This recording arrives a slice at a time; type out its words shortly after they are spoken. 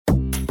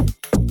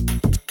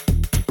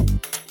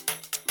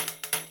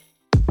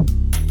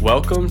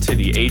Welcome to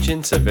the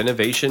Agents of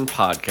Innovation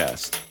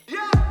podcast,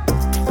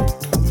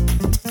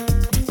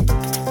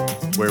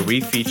 where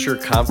we feature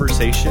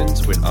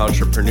conversations with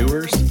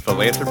entrepreneurs,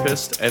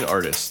 philanthropists, and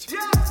artists.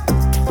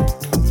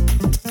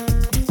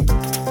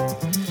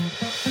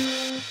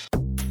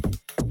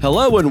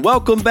 Hello and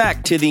welcome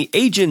back to the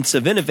Agents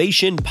of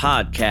Innovation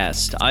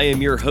podcast. I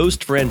am your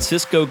host,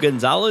 Francisco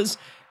Gonzalez,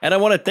 and I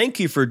want to thank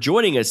you for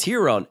joining us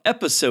here on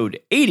episode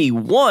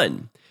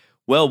 81.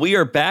 Well, we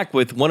are back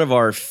with one of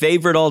our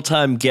favorite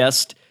all-time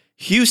guests,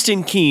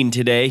 Houston Keene,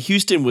 today.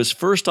 Houston was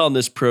first on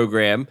this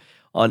program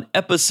on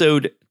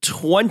episode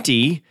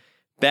 20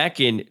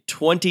 back in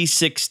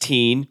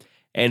 2016.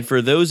 And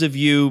for those of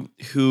you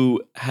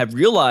who have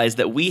realized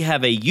that we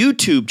have a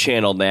YouTube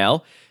channel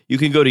now, you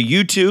can go to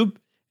YouTube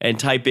and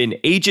type in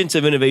Agents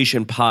of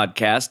Innovation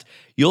podcast.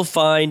 You'll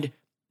find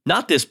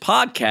not this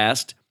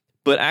podcast,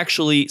 but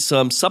actually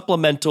some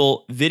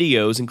supplemental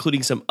videos,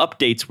 including some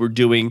updates we're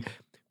doing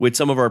with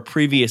some of our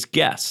previous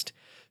guests.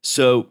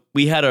 So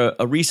we had a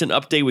recent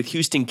update with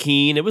Houston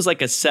Keene. It was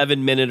like a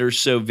 7-minute or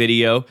so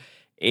video,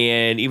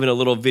 and even a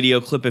little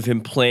video clip of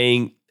him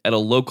playing at a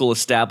local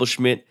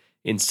establishment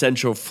in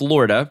Central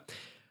Florida.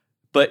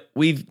 But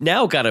we've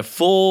now got a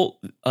full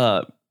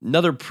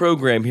another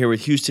program here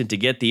with Houston to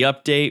get the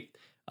update.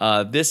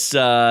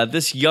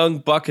 This young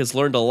buck has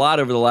learned a lot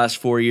over the last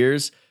 4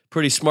 years.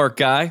 Pretty smart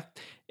guy,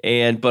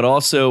 but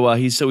also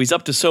he's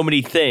up to so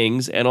many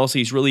things, and also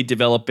he's really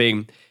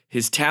developing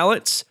his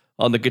talents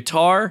on the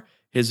guitar,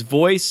 his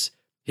voice,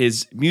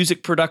 his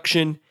music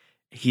production.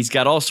 He's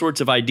got all sorts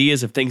of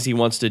ideas of things he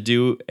wants to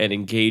do and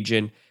engage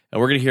in,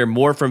 and we're going to hear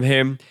more from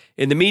him.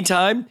 In the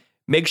meantime,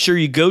 make sure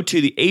you go to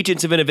the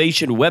Agents of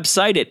Innovation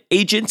website at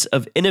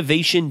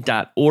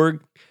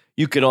agentsofinnovation.org.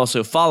 You can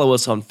also follow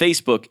us on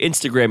Facebook,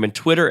 Instagram, and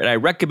Twitter, and I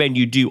recommend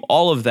you do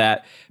all of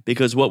that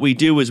because what we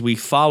do is we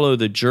follow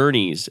the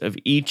journeys of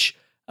each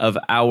of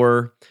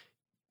our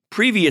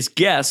previous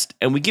guests,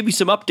 and we give you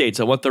some updates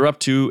on what they're up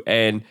to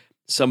and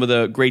some of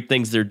the great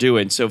things they're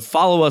doing. So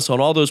follow us on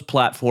all those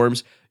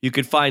platforms. You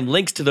can find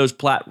links to those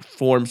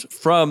platforms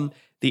from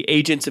the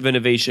Agents of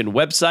Innovation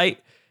website.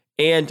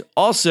 And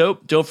also,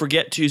 don't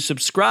forget to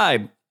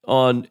subscribe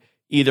on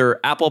either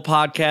Apple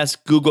Podcasts,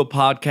 Google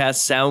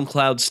Podcasts,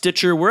 SoundCloud,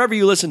 Stitcher, wherever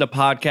you listen to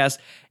podcasts.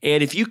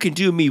 And if you can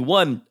do me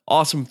one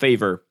awesome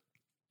favor,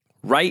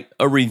 write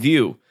a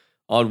review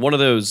on one of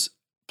those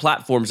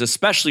platforms,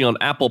 especially on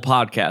Apple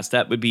Podcasts.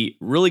 That would be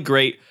really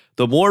great.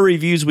 The more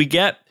reviews we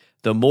get,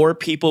 the more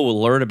people will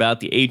learn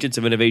about the Agents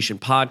of Innovation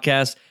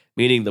podcast,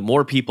 meaning the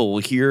more people will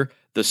hear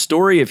the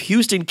story of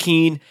Houston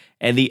Keene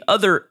and the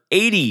other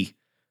 80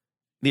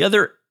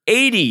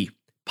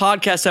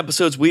 podcast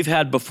episodes we've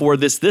had before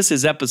this. This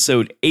is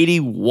episode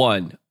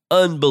 81.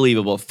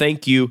 Unbelievable.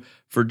 Thank you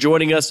for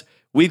joining us.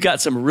 We've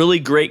got some really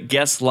great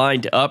guests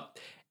lined up.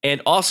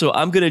 And also,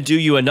 I'm going to do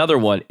you another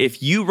one.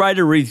 If you write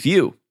a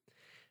review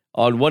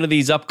on one of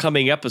these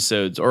upcoming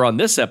episodes, or on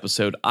this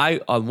episode,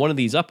 on one of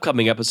these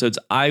upcoming episodes,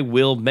 I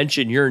will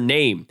mention your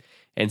name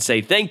and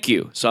say thank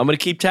you. So I'm going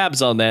to keep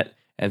tabs on that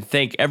and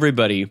thank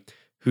everybody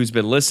who's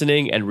been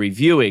listening and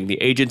reviewing the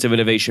Agents of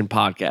Innovation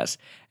podcast.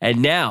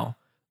 And now,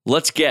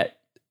 let's get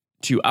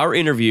to our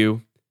interview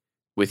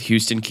with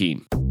Houston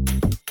Keene.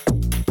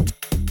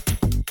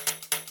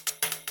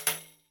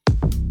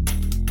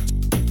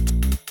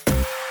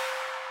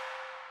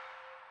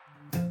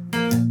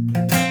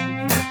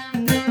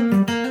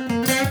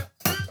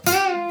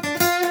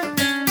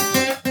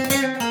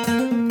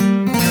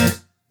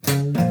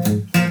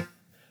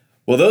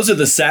 Well, those are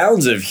the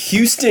sounds of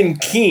Houston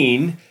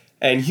Keene.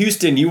 And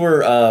Houston, you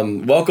were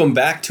welcome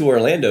back to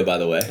Orlando, by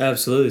the way.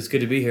 Absolutely. It's good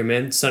to be here,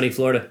 man. Sunny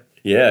Florida.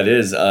 Yeah, it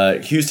is.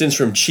 Houston's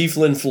from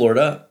Chiefland,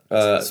 Florida.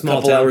 Small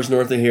couple town. Hours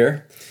north of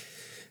here.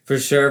 For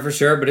sure.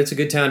 But it's a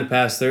good town to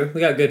pass through.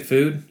 We got good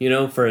food,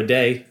 for a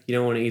day. You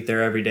don't want to eat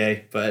there every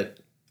day, but...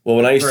 Well,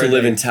 when I used to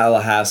live in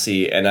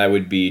Tallahassee and I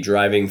would be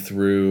driving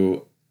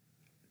through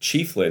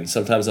Chiefland,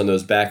 sometimes on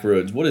those back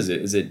roads, what is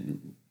it? Is it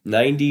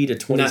 90 to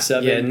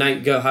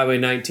 27? Go Highway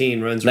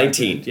 19 runs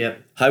 19. Right through.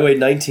 Yep. Highway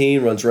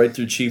 19 runs right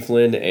through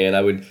Chiefland, and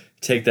I would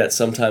take that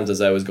sometimes as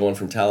I was going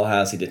from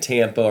Tallahassee to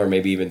Tampa or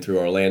maybe even through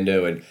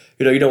Orlando. And,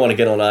 you don't want to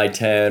get on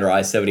I-10 or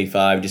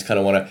I-75. You just kind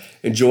of want to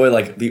enjoy,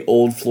 like, the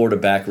old Florida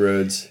back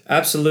roads.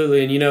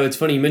 Absolutely. And, it's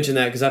funny you mention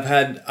that because I've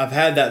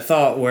had that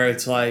thought where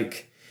it's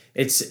like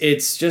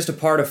it's just a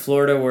part of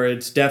Florida where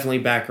it's definitely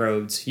back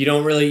roads. You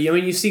don't really,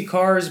 you see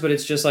cars, but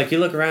it's just like you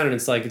look around and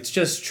it's like it's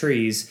just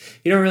trees.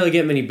 You don't really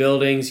get many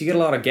buildings. You get a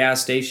lot of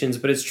gas stations,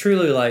 but it's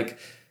truly like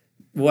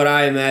what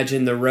I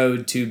imagine the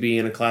road to be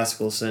in a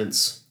classical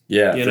sense.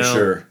 Yeah, for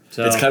sure.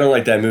 So, it's kind of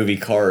like that movie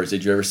Cars.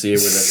 Did you ever see it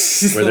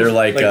where they're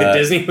like the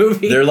Disney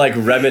movie? They're like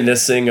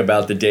reminiscing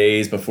about the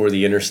days before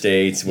the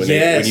interstates when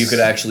you could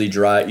actually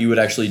drive. You would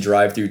actually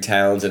drive through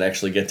towns and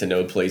actually get to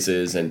know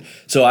places. And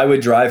so I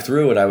would drive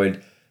through and I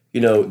would,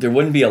 there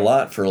wouldn't be a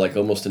lot for like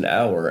almost an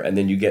hour, and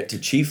then you get to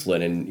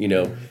Chiefland, and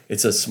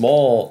it's a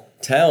small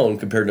town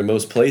compared to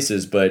most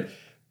places, but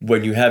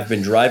when you have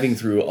been driving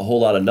through a whole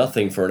lot of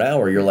nothing for an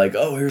hour, you're like,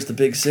 oh, here's the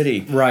big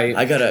city. Right.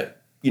 I gotta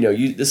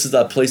this is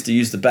that place to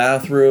use the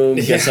bathroom,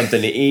 get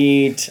something to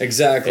eat.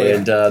 Exactly.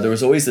 And there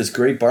was always this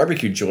great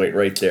barbecue joint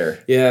right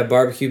there. Yeah,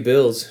 Barbecue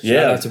Bills.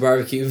 Shout out to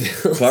Barbecue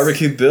Bills.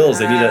 Barbecue Bills.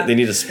 They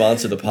need to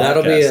sponsor the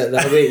podcast.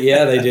 That'll be.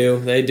 Yeah, they do.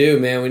 They do,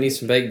 man. We need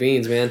some baked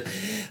beans, man.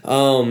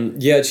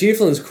 Yeah,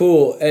 Chiefland's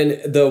cool. And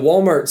the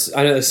Walmart's,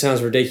 I know this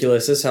sounds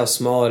ridiculous. This is how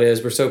small it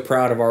is. We're so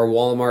proud of our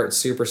Walmart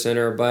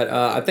Supercenter. But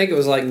I think it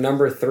was like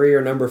number 3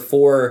 or number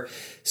 4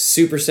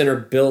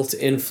 Supercenter built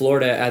in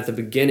Florida at the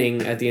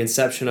beginning, at the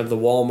inception of the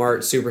Walmart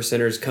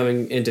Supercenters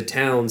coming into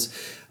towns.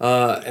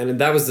 And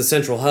that was the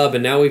central hub.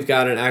 And now we've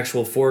got an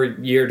actual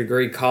 4-year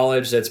degree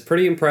college that's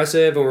pretty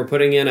impressive. And we're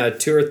putting in a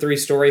 2 or 3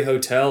 story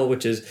hotel,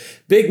 which is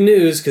big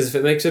news because if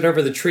it makes it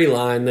over the tree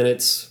line, then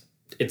it's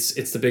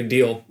the big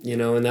deal, in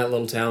that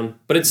little town.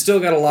 But it's still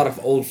got a lot of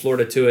old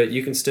Florida to it.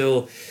 You can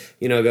still,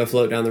 go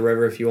float down the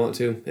river if you want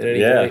to at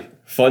any point.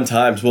 Fun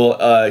times.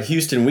 Well,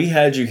 Houston, we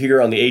had you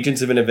here on the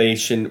Agents of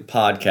Innovation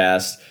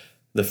podcast.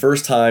 The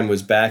first time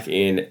was back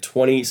in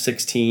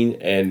 2016,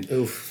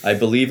 and I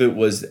believe it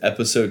was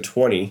episode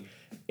 20.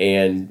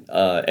 And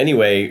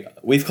anyway,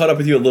 we've caught up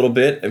with you a little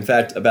bit. In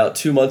fact, about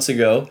 2 months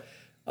ago,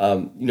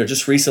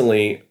 just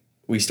recently,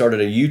 we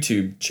started a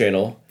YouTube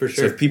channel. For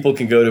sure. So if people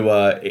can go to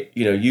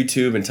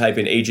YouTube and type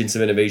in Agents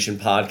of Innovation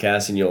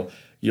podcast, and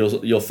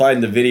you'll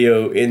find the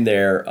video in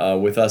there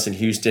with us in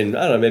Houston.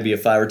 I don't know, maybe a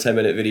 5 or 10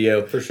 minute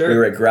video. For sure. We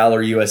were at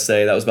Growler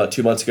USA. That was about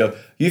 2 months ago.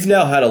 You've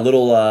now had a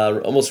little,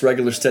 almost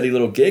regular, steady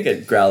little gig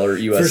at Growler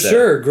USA. For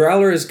sure,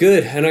 Growler is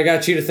good, and I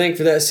got you to thank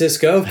for that,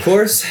 Cisco. Of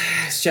course.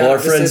 Well,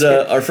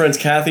 our friends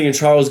Kathy and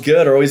Charles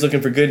Good are always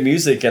looking for good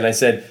music, and I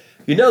said,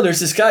 there's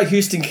this guy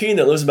Houston Keene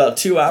that lives about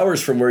 2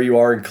 hours from where you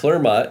are in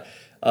Clermont.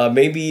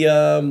 Maybe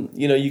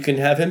you can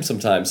have him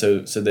sometime. So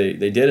they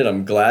did it.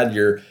 I'm glad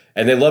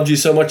and they loved you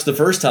so much the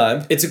first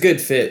time. It's a good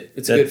fit.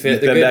 They're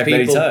good back people.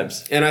 Many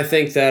times. And I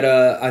think that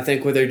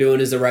what they're doing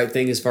is the right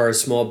thing as far as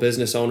small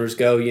business owners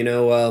go.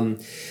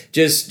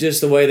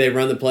 Just the way they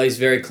run the place,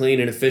 very clean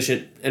and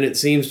efficient. And it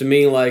seems to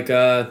me like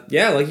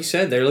like you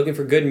said, they're looking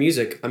for good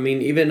music. I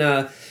mean, even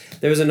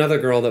there was another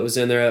girl that was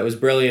in there that was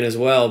brilliant as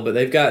well, but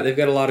they've got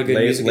a lot of good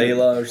music.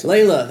 Layla or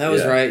something. Layla, that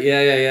was right.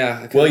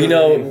 Yeah.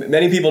 Well,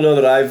 many people know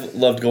that I've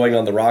loved going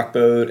on the Rock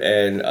Boat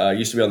and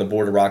used to be on the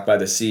board of Rock by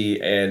the Sea.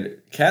 And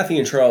Kathy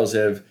and Charles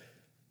have,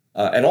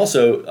 and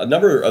also a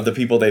number of the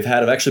people they've had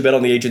have actually been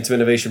on the Agents of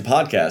Innovation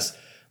podcast.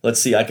 Let's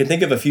see, I can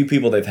think of a few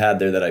people they've had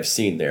there that I've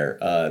seen there.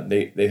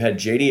 They've had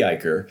J.D.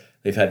 Eicher,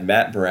 they've had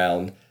Matt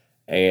Brown,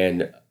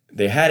 and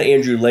they had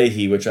Andrew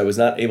Leahy, which I was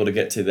not able to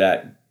get to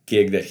that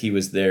gig that he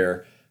was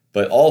there.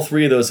 But all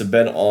 3 of those have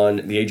been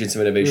on the Agents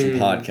of Innovation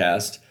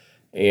podcast,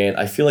 and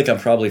I feel like I'm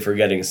probably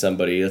forgetting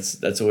somebody.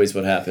 That's always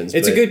what happens.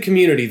 It's a good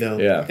community, though.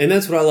 Yeah. And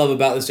that's what I love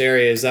about this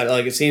area is that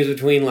it seems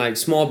between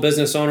small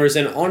business owners,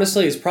 and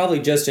honestly, it's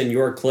probably just in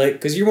your clique,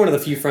 because you're one of the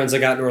few friends I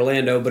got in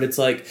Orlando, but it's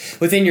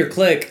within your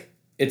clique,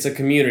 it's a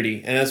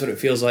community, and that's what it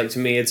feels like to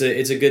me. It's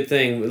a good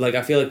thing.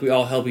 I feel like we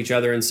all help each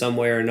other in some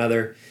way or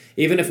another.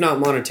 Even if not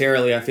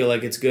monetarily, I feel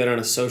like it's good on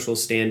a social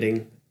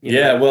standing.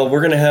 Well,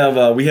 we're gonna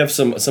have we have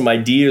some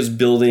ideas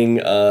building.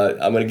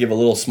 I'm gonna give a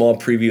little small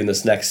preview in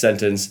this next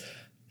sentence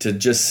to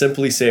just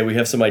simply say we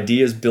have some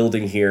ideas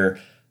building here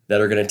that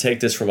are gonna take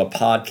this from a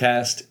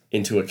podcast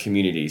into a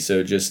community.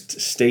 So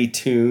just stay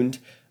tuned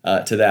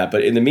to that.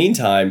 But in the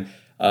meantime,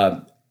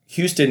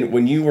 Houston,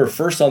 when you were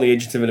first on the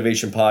Agents of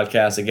Innovation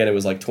podcast, again it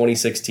was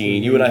 2016.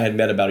 Mm-hmm. You and I had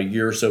met about a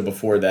year or so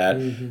before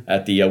that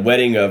at the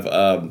wedding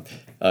of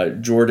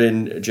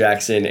Jordan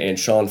Jackson and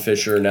Sean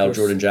Fisher. Now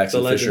Jordan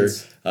Jackson Fisher.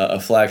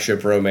 A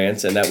flagship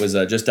romance, and that was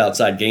just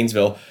outside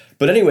Gainesville.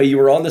 But anyway, you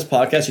were on this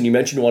podcast, and you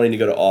mentioned wanting to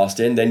go to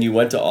Austin. Then you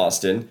went to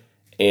Austin,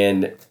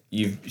 and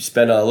you've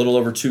spent a little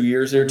over 2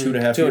 years there,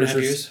 2.5 years.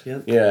 2.5 years, yeah.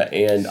 Yeah,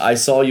 and I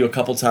saw you a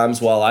couple times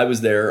while I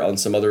was there on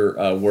some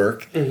other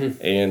work,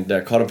 and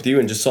caught up with you,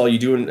 and just saw you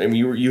doing. I mean,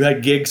 you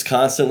had gigs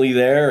constantly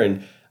there,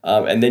 and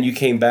then you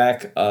came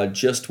back at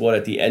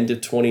the end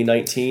of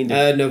 2019?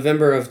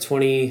 November of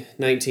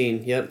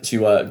 2019, yep.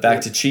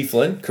 Back to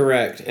Chiefland?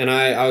 Correct. And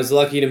I was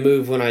lucky to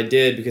move when I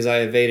did because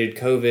I evaded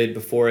COVID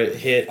before it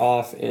hit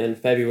off in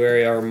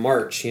February or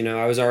March.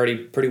 I was already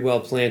pretty well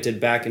planted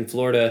back in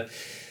Florida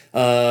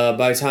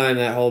by the time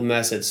that whole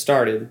mess had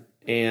started.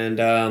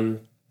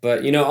 And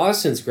but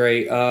Austin's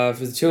great. For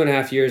the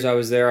 2.5 years I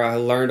was there, I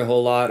learned a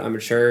whole lot. I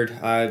matured.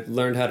 I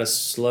learned how to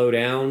slow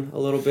down a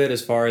little bit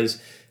as far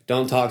as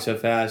don't talk so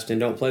fast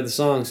and don't play the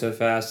song so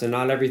fast, and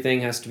not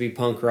everything has to be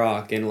punk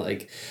rock. And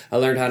I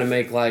learned how to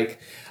make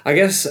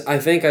I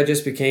think I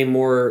just became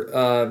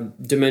more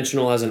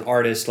dimensional as an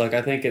artist.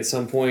 I think at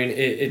some point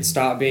it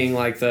stopped being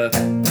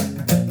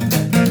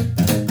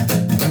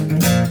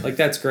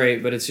that's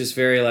great, but it's just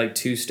very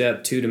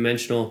two-step,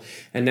 two-dimensional.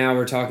 And now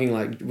we're talking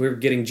we're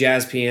getting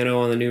jazz piano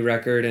on the new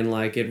record, and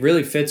it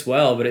really fits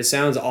well, but it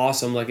sounds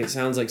awesome. It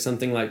sounds like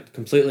something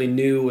completely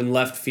new and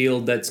left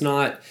field that's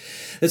not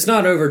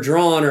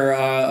overdrawn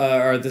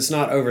or that's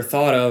not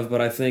overthought of. But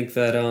I think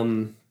that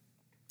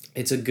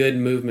it's a good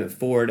movement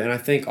forward. And I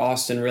think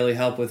Austin really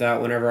helped with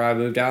that whenever I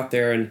moved out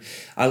there. And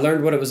I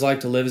learned what it was like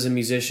to live as a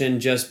musician,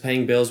 just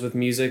paying bills with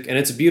music. And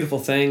it's a beautiful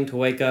thing to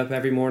wake up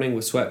every morning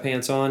with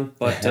sweatpants on.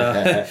 But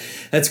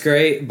that's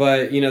great.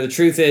 But, the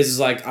truth is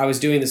like I was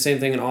doing the same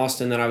thing in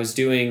Austin that I was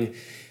doing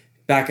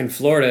back in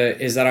Florida,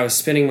 is that I was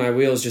spinning my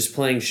wheels just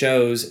playing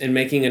shows and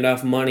making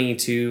enough money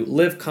to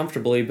live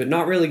comfortably, but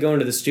not really going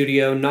to the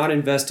studio, not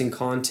invest in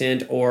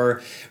content,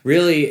 or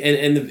really,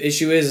 and the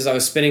issue is I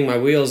was spinning my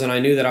wheels and I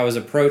knew that I was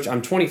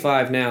I'm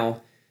 25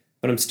 now,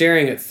 but I'm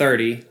staring at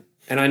 30,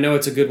 and I know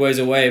it's a good ways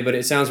away, but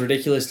it sounds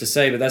ridiculous to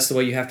say, but that's the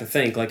way you have to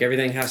think. Like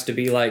everything has to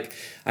be like,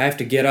 I have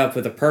to get up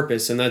with a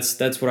purpose, and that's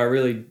what I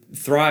really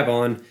thrive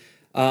on.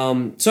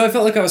 So I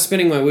felt like I was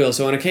spinning my wheels.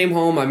 So when I came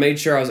home, I made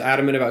sure I was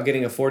adamant about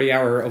getting a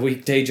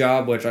 40-hour-a-week day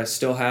job, which I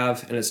still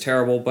have, and it's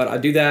terrible. But I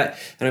do that,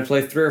 and I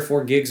play 3 or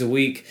 4 gigs a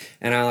week,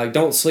 and I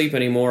don't sleep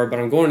anymore. But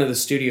I'm going to the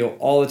studio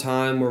all the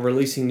time. We're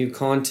releasing new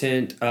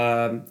content,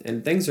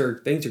 and things are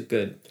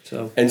good.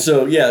 So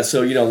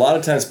a lot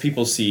of times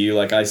people see you.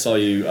 Like I saw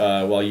you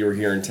while you were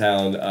here in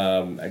town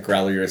at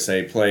Growler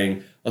USA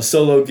playing a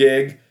solo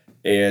gig,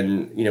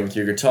 and with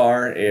your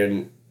guitar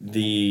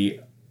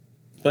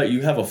but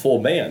you have a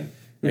full band.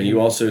 And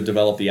you also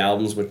develop the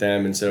albums with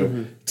them, and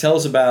so tell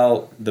us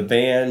about the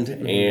band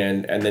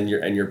and then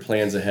your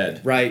plans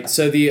ahead. Right.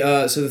 So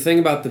the thing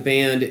about the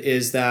band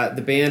is that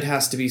the band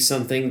has to be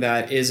something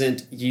that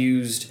isn't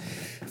used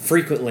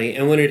frequently,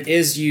 and when it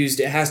is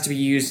used, it has to be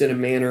used in a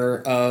manner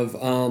of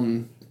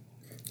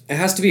it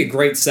has to be a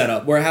great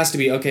setup where it has to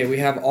be, okay, we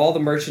have all the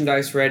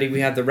merchandise ready, we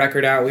have the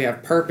record out, we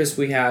have purpose,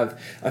 we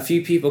have a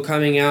few people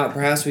coming out,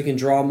 perhaps we can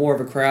draw more of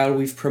a crowd,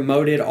 we've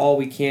promoted all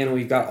we can,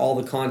 we've got all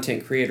the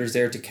content creators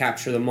there to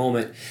capture the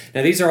moment.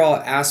 Now these are all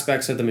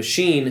aspects of the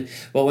machine,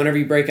 but whenever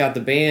you break out the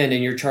band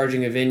and you're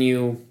charging a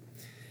venue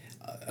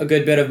a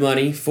good bit of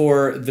money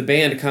for the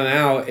band to come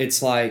out,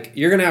 it's like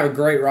you're going to have a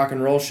great rock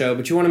and roll show,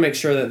 but you want to make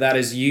sure that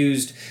is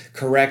used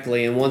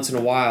correctly and once in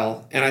a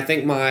while. And I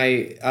think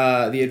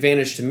the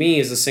advantage to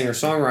me as a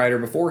singer-songwriter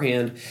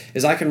beforehand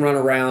is I can run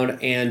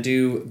around and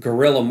do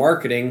guerrilla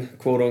marketing,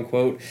 quote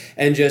unquote,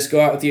 and just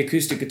go out with the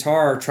acoustic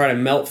guitar, try to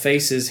melt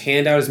faces,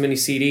 hand out as many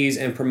CDs,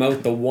 and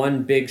promote the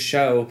one big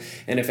show.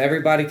 And if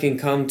everybody can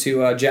come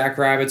to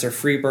Jackrabbits or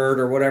Freebird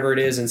or whatever it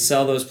is and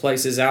sell those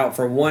places out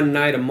for one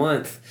night a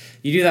month,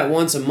 you do that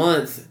once a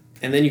month,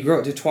 and then you grow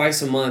it to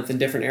twice a month in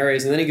different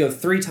areas, and then you go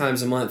 3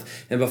 times a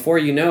month, and before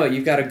you know it,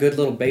 you've got a good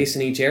little base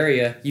in each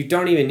area. You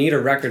don't even need a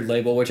record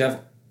label, which I've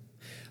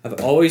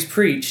always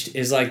preached,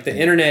 is like the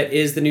internet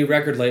is the new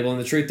record label, and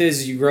the truth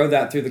is you grow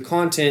that through the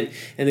content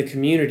and the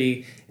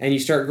community, and you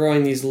start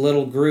growing these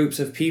little groups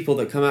of people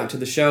that come out to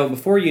the show.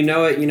 Before you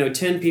know it,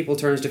 10 people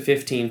turns to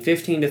 15,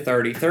 15 to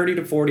 30, 30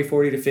 to 40,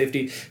 40 to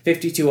 50,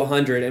 50 to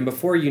 100, and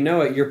before you know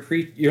it, you're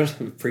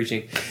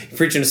preaching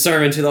a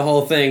sermon to the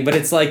whole thing, but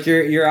it's like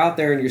you're out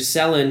there and you're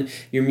selling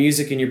your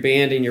music and your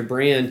band and your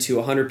brand to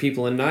 100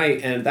 people a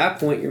night, and at that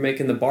point you're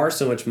making the bar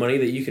so much money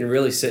that you can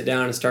really sit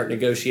down and start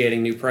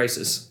negotiating new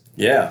prices.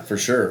 Yeah, for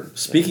sure.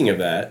 Speaking of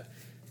that,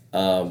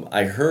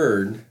 I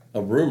heard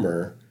a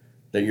rumor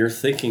that you're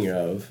thinking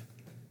of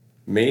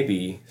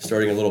maybe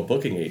starting a little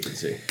booking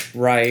agency.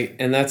 Right,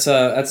 and that's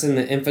in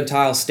the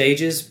infantile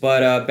stages,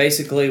 but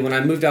basically when I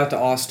moved out to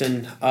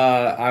Austin,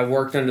 I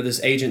worked under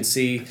this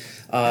agency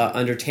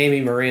under Tammy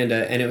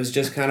Miranda, and it was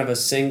just kind of a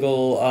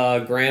single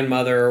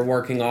grandmother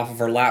working off of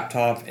her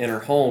laptop in her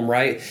home,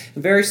 right? A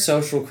very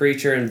social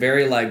creature and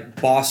very like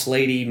boss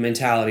lady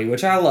mentality,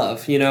 which I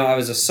love. I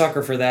was a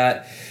sucker for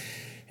that.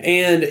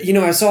 And,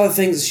 I saw the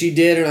things that she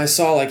did, and I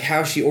saw, like,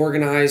 how she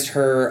organized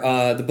her,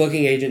 the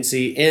booking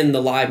agency in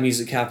the live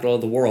music capital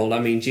of the world. I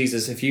mean,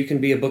 Jesus, if you can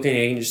be a booking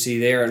agency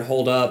there and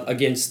hold up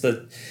against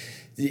some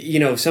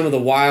of the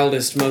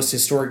wildest, most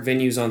historic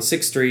venues on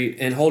 6th Street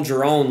and hold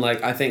your own,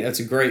 like, I think that's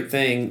a great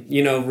thing.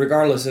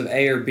 Regardless of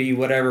A or B,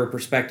 whatever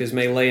perspectives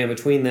may lay in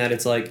between that,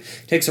 it's like,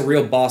 it takes a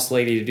real boss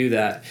lady to do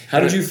that. How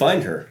did you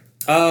find her?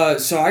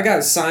 So I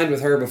got signed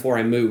with her before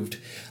I moved.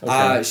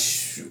 Okay.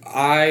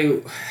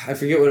 I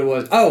forget what it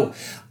was. Oh,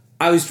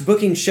 I was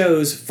booking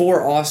shows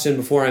for Austin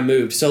before I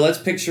moved. So let's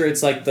picture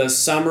it's like the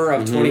summer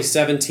of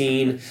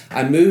 2017.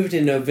 I moved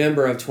in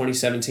November of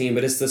 2017,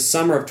 but it's the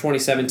summer of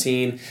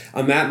 2017.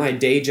 I'm at my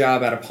day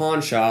job at a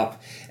pawn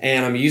shop,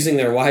 and I'm using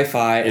their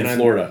Wi-Fi.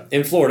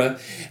 In Florida.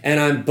 And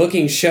I'm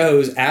booking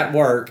shows at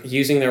work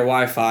using their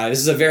Wi-Fi. This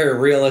is a very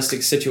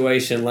realistic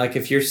situation. Like,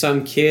 if you're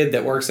some kid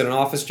that works at an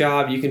office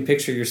job, you can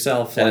picture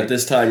yourself. And at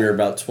this time, you're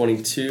about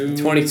 22?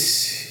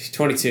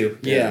 22.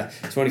 Yeah,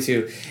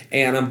 22.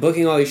 And I'm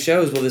booking all these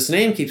shows. Well, this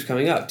name keeps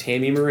coming up.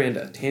 Tammy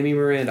Miranda.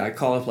 I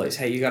call a place.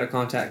 Hey, you got to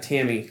contact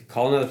Tammy.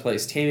 Call another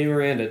place. Tammy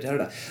Miranda.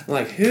 Da-da-da. I'm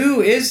like, who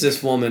is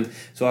this woman?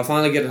 So I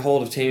finally get a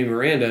hold of Tammy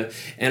Miranda,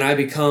 and I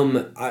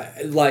become,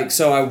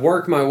 so I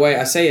work my way.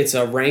 I say it's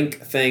a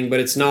rank thing, but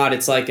it's not.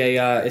 It's like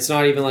it's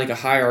not even like a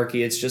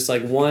hierarchy. It's just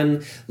like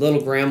one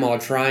little grandma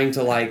trying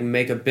to like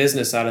make a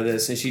business out of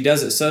this. And she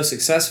does it so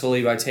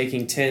successfully by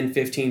taking 10,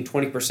 15,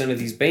 20% of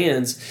these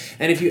bands.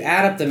 And if you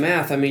add up the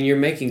math, I mean, you're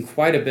making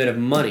quite a bit of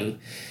money.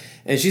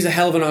 And she's a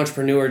hell of an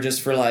entrepreneur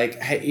just for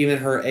like even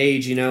her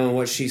age, you know, and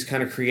what she's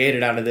kind of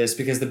created out of this,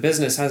 because the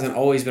business hasn't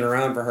always been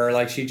around for her.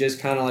 Like she just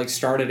kind of like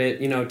started it,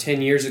 you know,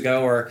 10 years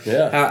ago, or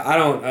I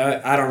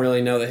don't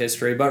really know the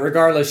history, but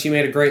regardless, she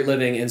made a great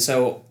living. And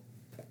so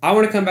I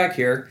want to come back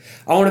here.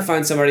 I want to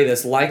find somebody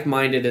that's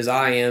like-minded as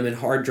I am and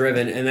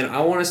hard-driven, and then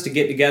I want us to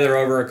get together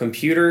over a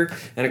computer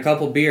and a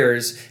couple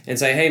beers and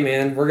say, hey,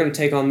 man, we're going to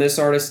take on this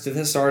artist, and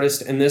this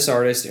artist, and this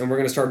artist, and we're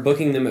going to start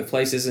booking them at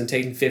places and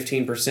taking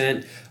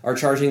 15% or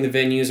charging the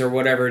venues or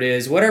whatever it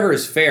is. Whatever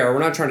is fair. We're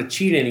not trying to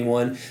cheat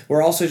anyone.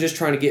 We're also just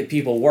trying to get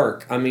people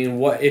work. I mean,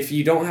 what if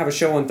you don't have a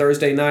show on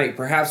Thursday night,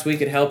 perhaps we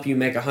could help you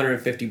make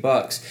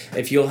 $150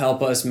 if you'll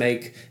help us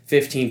make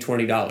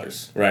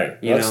 $15-$20. Right.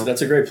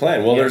 That's a great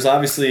plan. Well, there's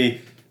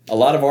obviously a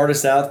lot of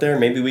artists out there.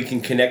 Maybe we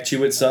can connect you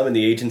with some in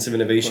the Agents of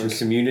Innovation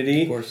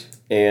community. Of course.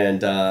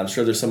 And I'm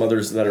sure there's some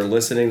others that are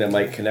listening that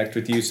might connect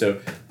with you. So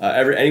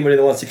anybody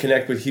that wants to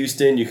connect with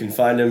Houston, you can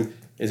find them.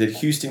 Is it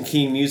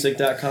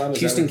HoustonKeenMusic.com?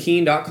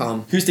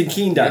 HoustonKeen.com.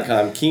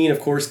 HoustonKeen.com. Keen, of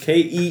course,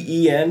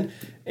 Keen.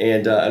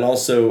 And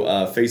also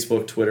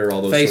Facebook, Twitter,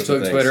 all those sorts of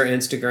things. Facebook, Twitter,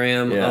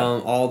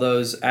 Instagram, all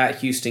those at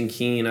Houston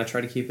Keen. I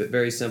try to keep it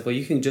very simple.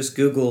 You can just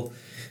Google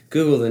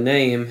the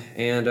name,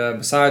 and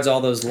besides all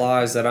those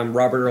lies that I'm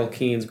Robert Earl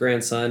Keen's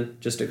grandson,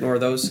 just ignore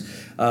those.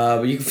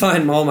 But you can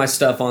find all my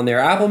stuff on there.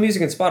 Apple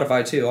Music and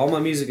Spotify, too. All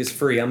my music is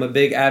free. I'm a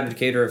big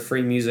advocate of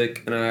free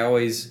music, and I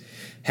always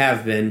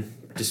have been,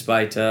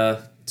 despite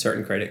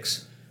certain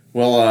critics.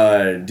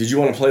 Well, did you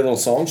want to play a little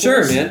song?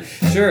 Sure, man.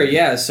 Sure,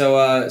 yeah.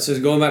 So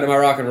going back to my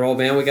rock and roll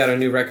band, we got a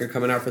new record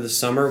coming out for the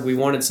summer. We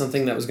wanted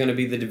something that was going to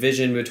be the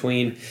division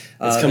between...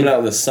 it's coming out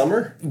in the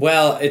summer?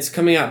 Well, it's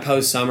coming out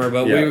post-summer,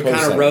 but we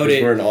kind of wrote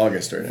it... We're in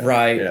August right now.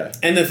 Right. Yeah.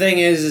 And the thing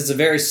is, it's a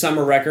very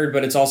summer record,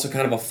 but it's also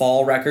kind of a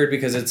fall record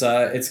because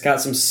it's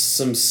got some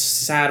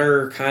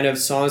sadder kind of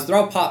songs. They're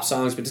all pop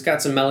songs, but it's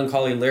got some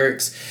melancholy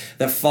lyrics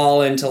that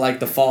fall into like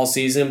the fall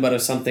season, but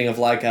of something of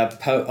like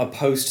a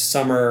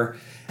post-summer...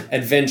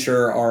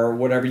 adventure or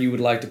whatever you would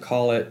like to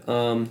call it.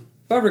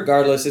 But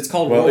regardless, it's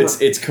called... Well, it's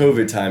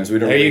COVID times. We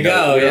don't really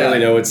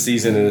know what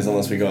season it is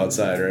unless we go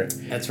outside, right?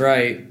 That's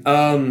right.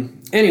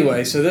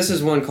 Anyway, so this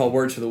is one called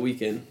Words for the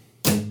Weekend.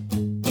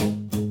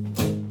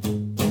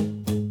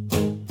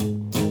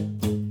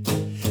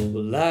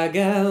 Well, I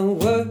got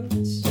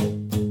words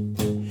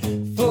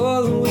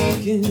for the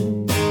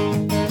weekend,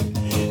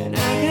 and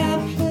I got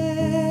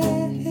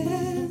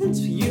plans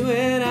for you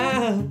and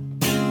I.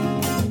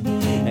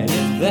 And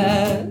if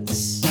that's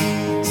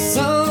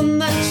something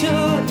that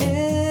you're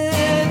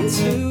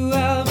into,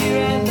 I'll be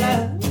right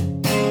there.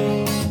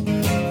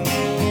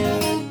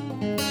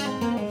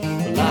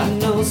 Well, I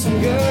know some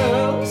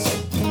girls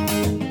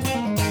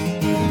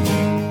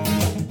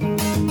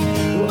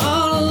who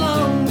all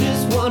along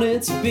just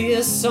wanted to be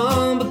a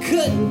song, but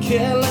couldn't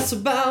care less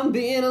about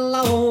being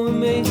alone with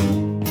me.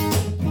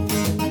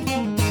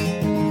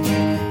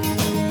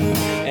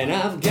 And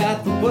I've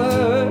got the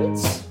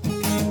words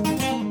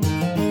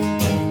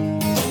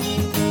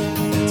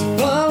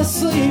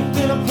asleep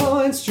in a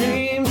poet's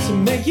dream to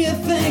make you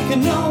think I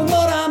know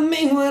what I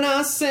mean when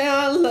I say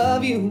I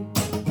love you.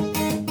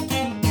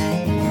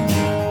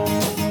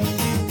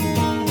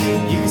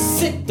 You can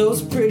stick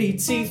those pretty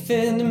teeth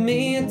into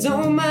me. I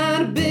don't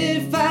mind a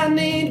bit if I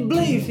need to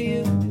bleed for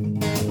you.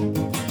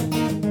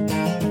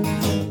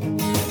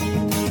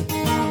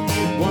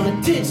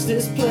 Wanna ditch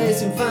this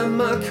place and find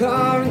my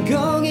car and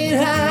go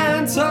get high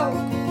and talk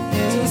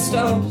to the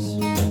stars.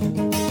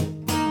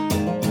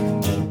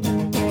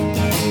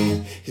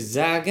 'Cause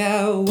I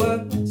got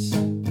words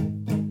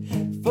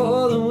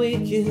for the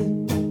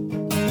weekend,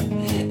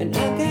 and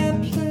I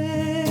got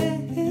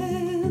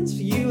plans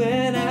for you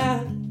and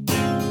I.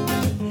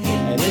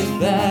 And if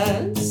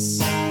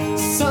that's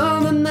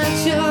something that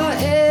you're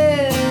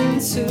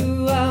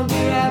into, I'll be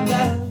right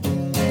back.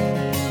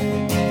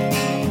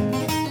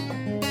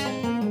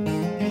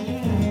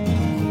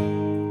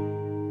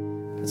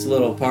 That's a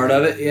little part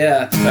of it,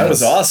 yeah. That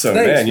was awesome,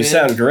 Thanks, man. You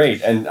sound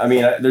great. And I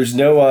mean, there's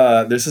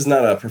no, this is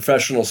not a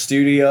professional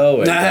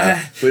studio. And,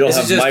 we don't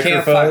have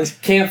microphones.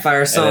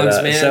 Campfire songs,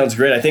 man. It sounds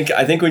great. I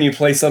think when you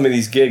play some of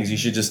these gigs, you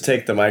should just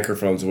take the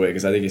microphones away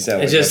because I think you sound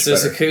like it's just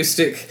much better.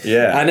 acoustic.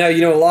 Yeah, I know.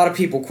 You know, a lot of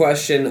people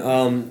question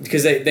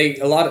because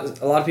a lot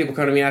of people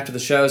come to me after the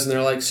shows and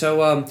they're like,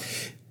 so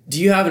do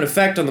you have an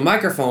effect on the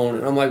microphone?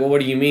 And I'm like, well,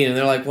 what do you mean? And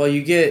they're like, well,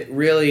 you get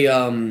really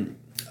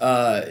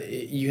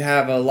you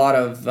have a lot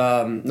of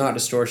not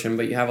distortion,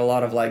 but you have a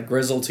lot of like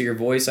grizzle to your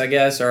voice, I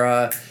guess,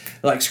 or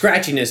like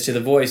scratchiness to the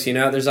voice. You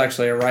know, there's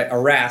actually a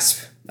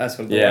rasp. That's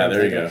what.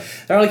 There you go.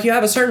 They're like, you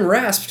have a certain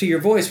rasp to your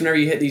voice whenever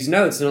you hit these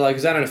notes, and they're like,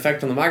 is that an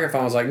effect on the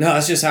microphone? I was like, no,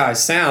 that's just how I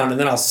sound. And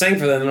then I'll sing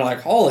for them, and they're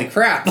like, holy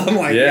crap! I'm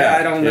like,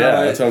 I don't know.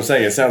 Yeah, that's what I'm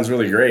saying. It sounds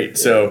really great.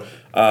 So.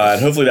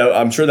 And hopefully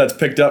I'm sure that's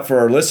picked up for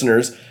our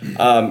listeners.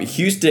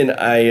 Houston,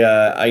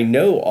 I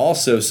know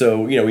also.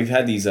 So we've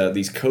had these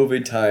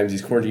COVID times,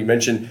 these quarantine. You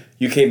mentioned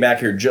you came back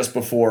here just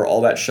before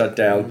all that shut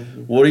down.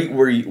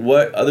 Mm-hmm.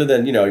 What other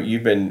than,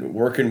 you've been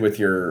working with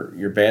your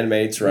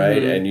bandmates, right?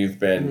 Mm-hmm. And you've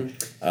been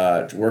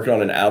working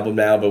on an album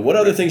now, but what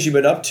other things you've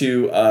been up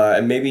to?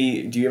 And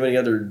maybe, do you have any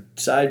other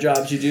side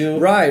jobs you do?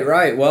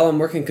 Right. Well, I'm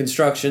working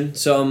construction,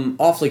 so I'm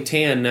awfully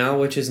tan now,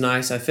 which is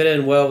nice. I fit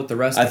in well with the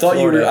rest of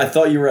Florida. I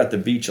thought you were at the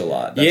beach a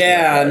lot.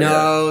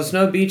 It's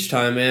no beach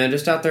time, man.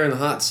 Just out there in the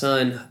hot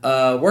sun.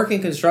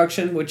 Working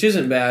construction, which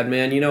isn't bad,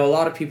 man. A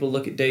lot of people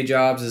look at day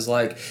jobs as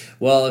like,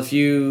 well, if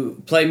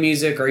you play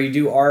music or you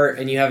do art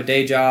and you have a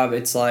day job,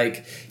 it's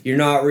like you're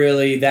not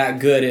really that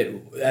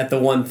good at the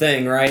one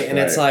thing, right? And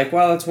it's like,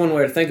 well, that's one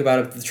way to think about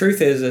it. But the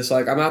truth is, it's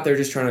like I'm out there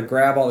just trying to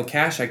grab all the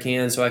cash I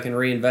can so I can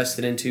reinvest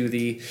it into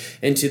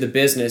the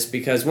business.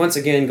 Because once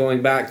again,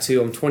 going back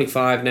to, I'm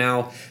 25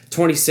 now,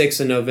 26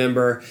 in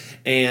November,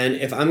 and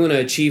if I'm going to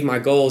achieve my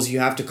goals, you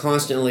have to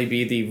constantly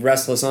be the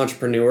restless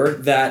entrepreneur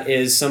that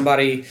is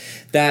somebody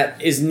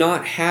that is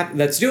not happy,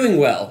 that's doing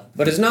well,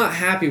 but is not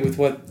happy with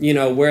what,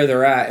 where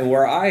they're at. And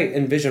where I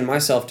envision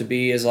myself to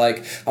be is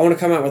like, I want to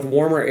come out with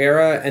Warmer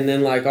Era, and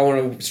then like I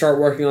want to start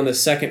working on the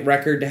second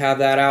record to have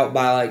that out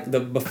by like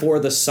before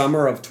the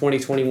summer of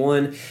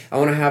 2021. I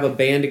want to have a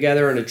band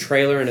together in a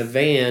trailer and a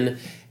van.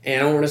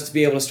 And I want us to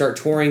be able to start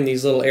touring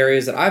these little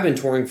areas that I've been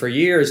touring for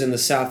years in the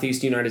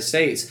Southeast United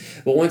States.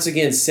 But once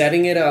again,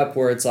 setting it up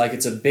where it's like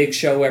it's a big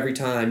show every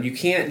time. You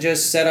can't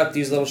just set up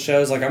these little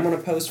shows like I'm going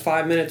to post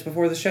 5 minutes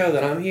before the show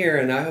that I'm here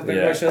and I hope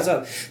everybody shows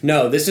up.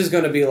 No, this is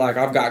going to be like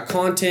I've got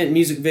content,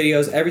 music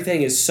videos,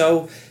 everything is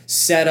so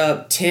set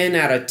up 10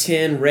 out of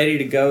 10 ready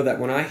to go that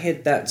when I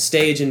hit that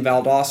stage in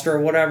Valdosta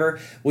or whatever,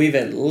 we've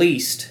at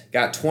least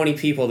got 20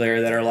 people there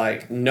that are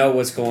like, know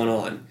what's going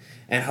on.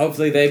 And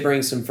hopefully they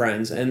bring some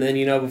friends. And then,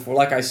 before,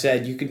 like I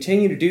said, you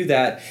continue to do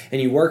that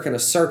and you work in a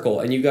circle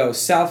and you go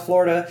South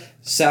Florida,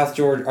 South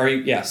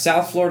Georgia,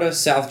 South Florida,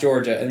 South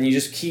Georgia, and you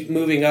just keep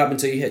moving up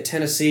until you hit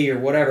Tennessee or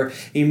whatever.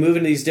 And you move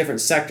into these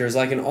different sectors.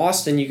 Like in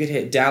Austin, you could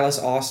hit Dallas,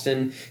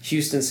 Austin,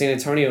 Houston, San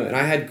Antonio, and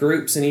I had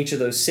groups in each of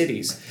those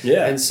cities.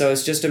 Yeah. And so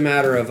it's just a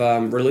matter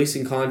of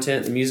releasing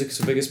content. The music is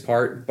the biggest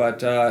part,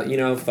 but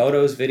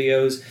photos,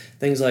 videos,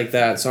 things like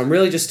that. So I'm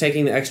really just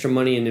taking the extra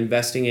money and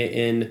investing it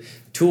in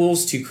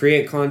tools to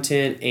create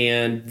content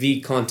and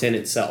the content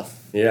itself.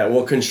 Yeah,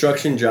 well,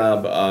 construction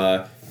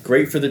job,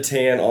 great for the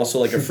tan. Also,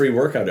 like a free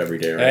workout every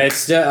day,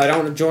 right? I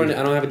don't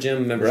have a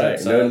gym membership. Right.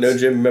 So no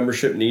gym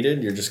membership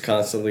needed. You're just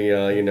constantly,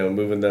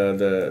 moving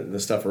the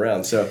stuff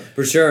around. So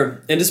for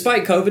sure. And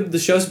despite COVID, the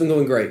show's been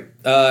going great.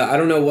 I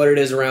don't know what it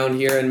is around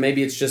here, and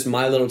maybe it's just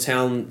my little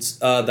towns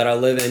that I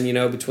live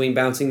in. Between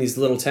bouncing these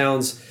little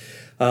towns,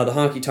 the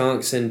honky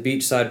tonks and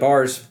beachside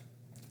bars,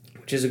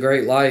 which is a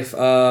great life.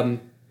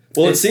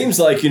 Well, it seems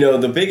like,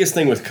 the biggest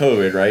thing with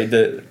COVID, right,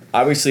 that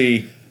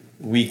obviously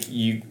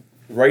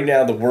right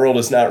now the world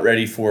is not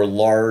ready for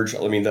large,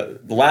 the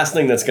last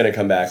thing that's going to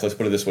come back, let's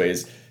put it this way,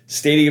 is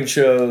stadium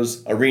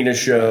shows, arena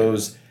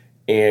shows,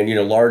 and,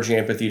 large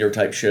amphitheater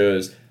type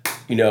shows.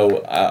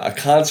 A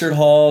concert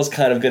hall is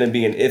kind of going to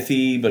be an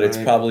iffy, but it's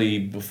probably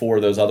before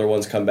those other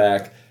ones come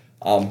back.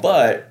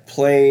 But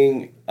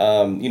playing,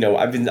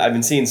 I've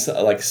been seeing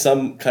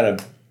some kind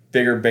of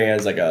bigger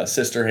bands like a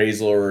Sister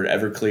Hazel or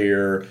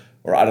Everclear,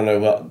 or I don't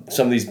know,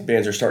 some of these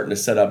bands are starting to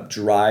set up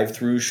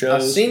drive-through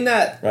shows. I've seen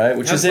that. Right,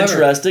 which is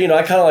interesting.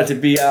 I kind of like to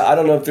be, I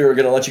don't know if they're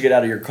going to let you get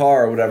out of your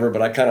car or whatever,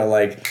 but I kind of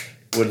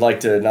would like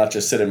to not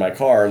just sit in my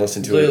car and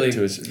listen to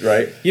it,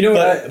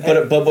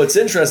 right? But what's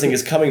interesting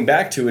is coming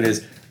back to it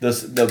is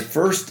the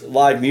first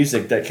live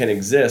music that can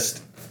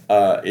exist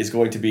is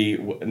going to be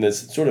in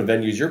this sort of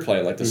venues you're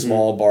playing, like the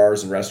small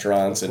bars and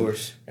restaurants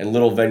and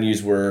little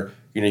venues where,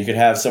 you could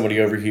have somebody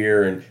over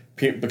here and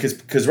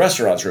because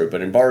restaurants are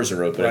open and bars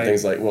are open and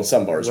things like, well,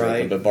 some bars are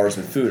open, but bars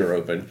with food are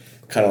open,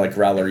 kind of like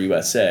Growler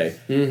USA.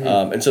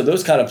 And so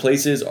those kind of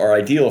places are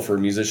ideal for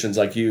musicians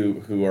like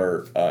you who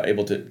are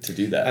able to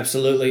do that.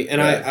 Absolutely.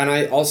 And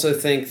I also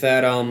think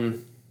that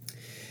I'm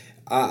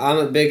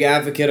a big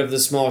advocate of the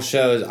small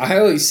shows. I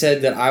always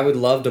said that I would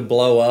love to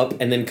blow up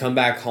and then come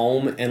back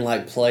home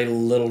and play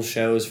little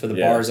shows for the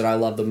bars that I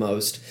love the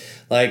most.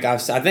 I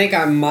think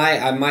I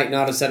might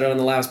not have said it on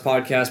the last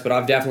podcast, but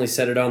I've definitely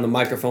said it on the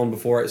microphone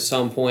before at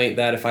some point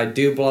that if I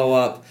do blow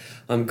up,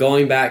 I'm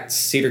going back to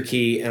Cedar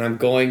Key and I'm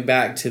going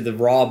back to the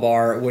Raw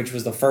Bar, which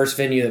was the first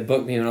venue that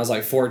booked me when I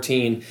was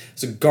 14.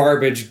 It's a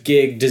garbage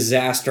gig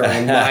disaster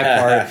on my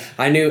part.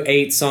 I knew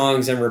 8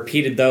 songs and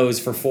repeated those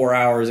for 4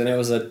 hours, and it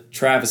was a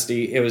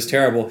travesty. It was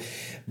terrible.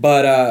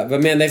 But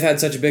man, they've had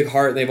such a big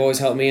heart. They've always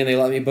helped me, and they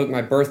let me book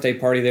my birthday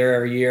party there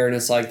every year. And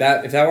it's like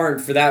that. If that weren't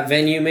for that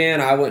venue,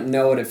 man, I wouldn't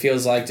know what it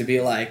feels like to be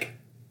like.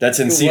 That's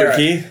in Cedar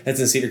Key? That's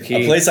in Cedar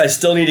Key. A place I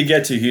still need to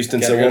get to,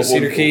 Houston. So we'll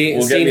Cedar Key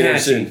we'll and get me there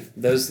soon.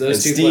 Those two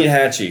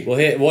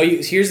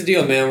Steinhatchee. Here's the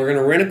deal, man. We're going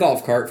to rent a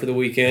golf cart for the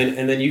weekend,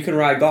 and then you can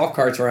ride golf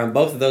carts around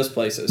both of those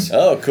places.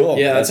 Oh, cool.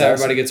 Yeah, that's how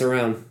everybody gets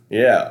around.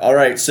 Yeah. All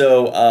right.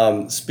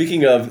 So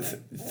speaking of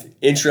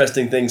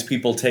interesting things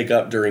people take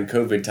up during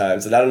COVID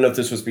times, and I don't know if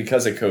this was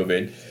because of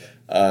COVID,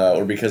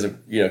 or because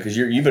of because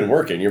you've been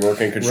working, you're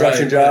working a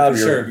construction job,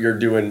 you're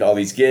doing all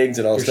these gigs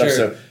and all this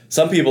stuff.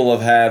 some people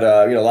have had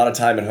a lot of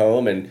time at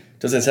home, and it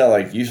doesn't sound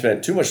like you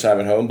spent too much time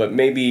at home, but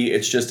maybe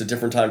it's just a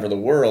different time for the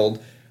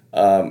world.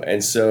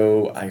 And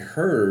so I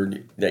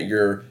heard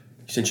that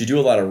since you do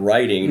a lot of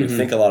writing, and you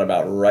think a lot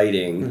about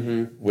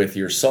writing with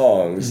your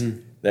songs,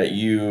 that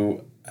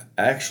you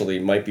actually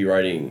might be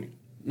writing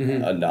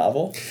a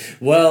novel?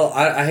 Well,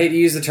 I hate to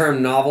use the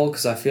term novel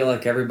because I feel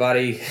like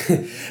everybody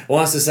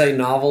wants to say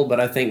novel,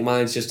 but I think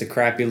mine's just a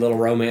crappy little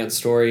romance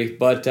story.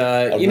 But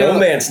a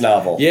romance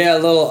novel. Yeah, a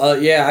little.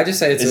 Yeah, I just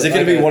say it's. Is it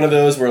going to be one of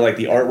those where like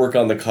the artwork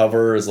on the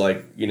cover is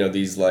like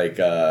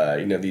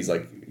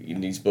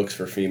these books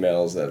for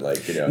females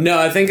that No,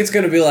 I think it's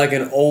going to be like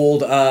an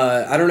old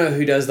I don't know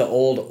who does the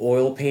old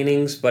oil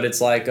paintings, but it's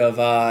like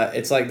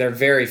it's like they're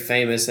very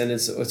famous, and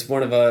it's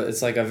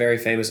like a very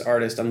famous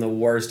artist. I'm the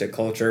worst at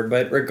culture,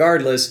 but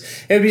regardless,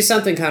 it would be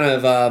something kind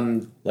of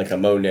like a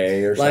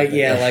Monet or something.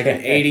 Like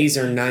an 80s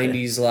or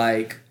 90s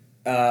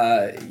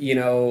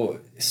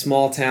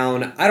small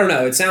town. I don't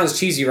know, it sounds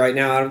cheesy right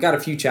now. I've got a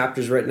few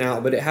chapters written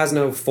out, but it has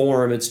no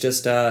form. It's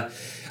just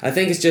I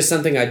think it's just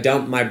something I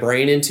dump my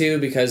brain into,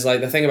 because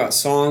like the thing about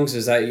songs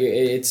is that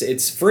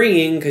it's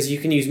freeing because you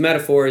can use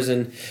metaphors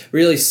and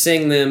really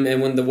sing them, and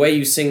when the way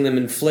you sing them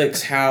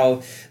inflicts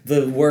how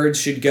the words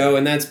should go,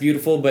 and that's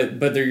beautiful,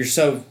 but you're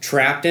so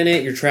trapped in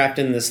it. You're trapped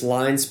in this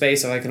line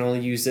space of I can only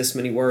use this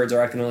many words,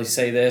 or I can only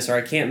say this, or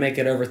I can't make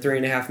it over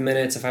 3.5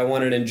 minutes if I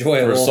want it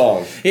enjoyable. For a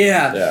song.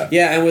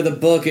 Yeah, and with a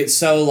book, it's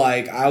so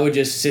like I would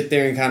just sit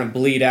there and kind of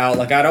bleed out.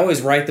 Like I'd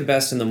always write the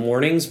best in the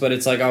mornings, but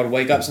it's like I would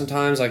wake up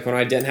sometimes, like when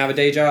I didn't have a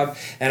day job,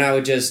 and I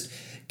would just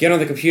get on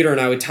the computer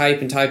and I would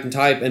type and type and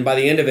type, and by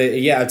the end of it,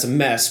 it's a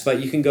mess,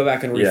 but you can go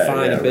back and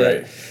refine a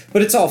bit. Right.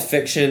 But it's all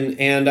fiction,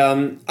 and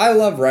I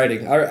love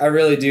writing. I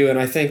really do, and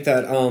I think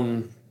that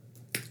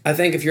I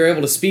think if you're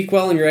able to speak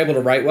well and you're able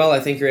to write well, I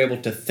think you're able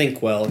to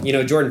think well.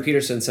 Jordan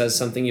Peterson says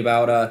something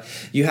about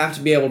you have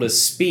to be able to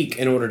speak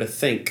in order to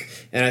think,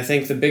 and I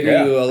think the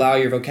bigger you allow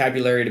your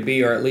vocabulary to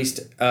be, or at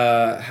least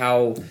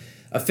how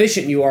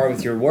efficient you are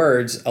with your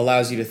words,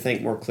 allows you to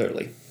think more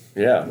clearly.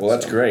 Yeah, well,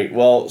 that's great.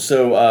 Well,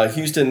 so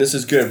Houston, this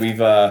is good.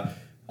 You've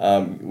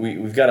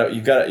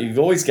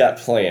always got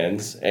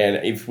plans, and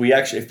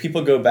if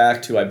people go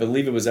back to, I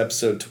believe it was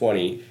episode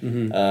 20,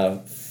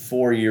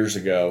 4 years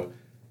ago,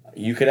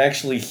 you can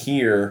actually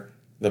hear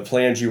the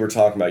plans you were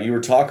talking about. You were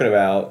talking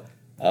about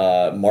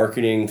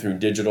marketing through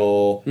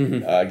digital,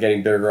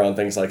 getting bigger on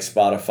things like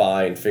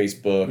Spotify and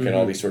Facebook and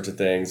all these sorts of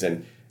things,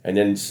 and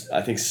then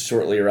I think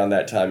shortly around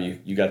that time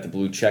you got the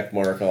blue check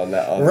mark on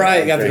that.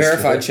 Right, got the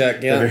verified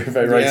check, yeah.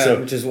 Right, yeah,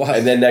 so, which is wild.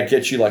 And then that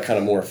gets you like kind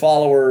of more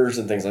followers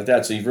and things like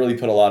that. So you've really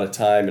put a lot of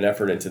time and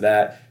effort into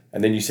that.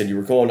 And then you said you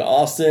were going to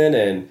Austin,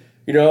 and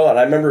and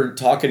I remember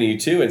talking to you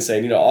too and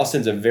saying,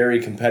 Austin's a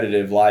very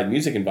competitive live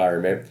music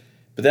environment.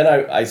 But then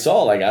I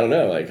saw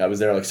I was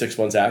there 6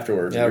 months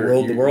afterwards. Yeah,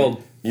 ruled the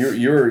world.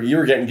 You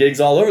were getting gigs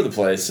all over the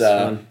place.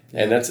 And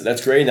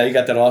that's great. Now you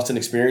got that Austin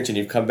experience, and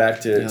you've come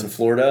back to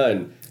Florida,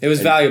 and it was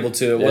valuable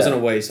too. It wasn't a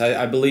waste.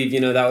 I believe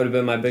that would have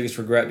been my biggest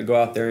regret, to go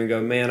out there and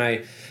go, man,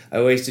 I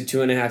wasted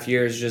 2.5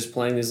 years just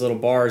playing these little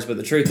bars. But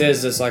the truth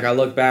is, it's like I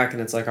look back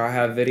and it's like I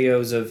have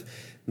videos of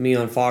me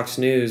on Fox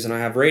News, and I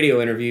have radio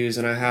interviews,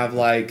 and I have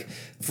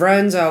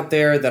friends out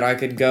there that I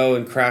could go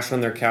and crash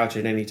on their couch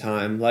at any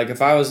time. Like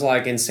if I was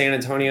in San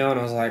Antonio and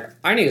I was like,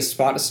 I need a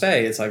spot to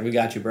stay, it's like, we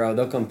got you, bro.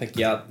 They'll come pick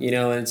you up,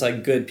 and it's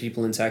like good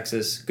people in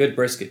Texas, good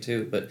brisket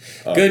too, but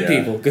good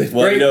people, good,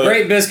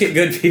 great biscuit,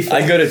 good people.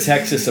 I go to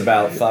Texas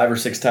about 5 or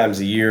 6 times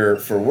a year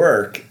for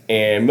work,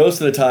 and most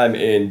of the time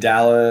in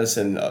Dallas,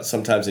 and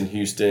sometimes in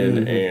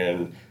Houston,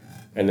 and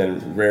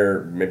then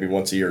maybe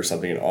once a year or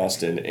something in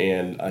Austin.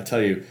 And I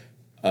tell you,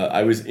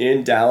 I was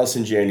in Dallas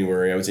in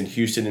January. I was in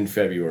Houston in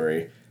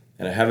February,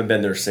 and I haven't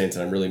been there since.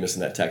 And I'm really missing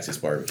that Texas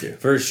barbecue.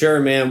 For sure,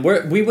 man.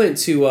 We went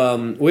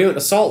to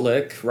Salt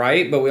Lick,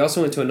 right? But we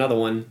also went to another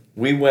one.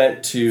 We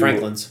went to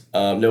Franklin's.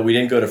 No, we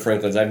didn't go to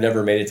Franklin's. I've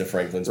never made it to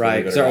Franklin's. Right,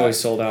 because they're always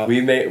sold out.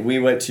 We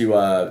went to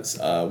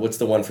what's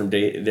the one from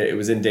it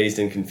was in Dazed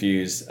and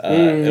Confused.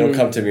 It'll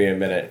come to me in a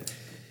minute.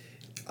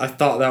 I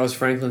thought that was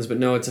Franklin's, but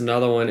no, it's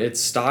another one. It's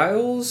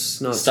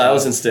Styles, not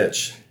Styles and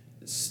Stitch.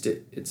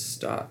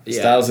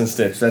 Styles and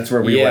Stitch. That's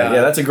where we went.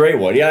 Yeah, that's a great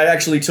one. Yeah, I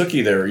actually took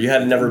you there. You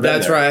had never been there.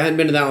 That's right. I hadn't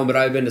been to that one, but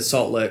I've been to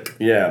Salt Lick.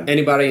 Yeah.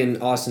 Anybody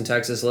in Austin,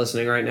 Texas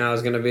listening right now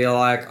is going to be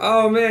like,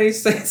 oh, man,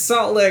 he's saying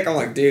Salt Lick. I'm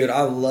like, dude,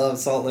 I love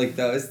Salt Lick,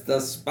 though. It's the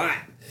spot.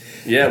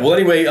 Yeah, well,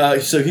 anyway,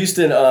 so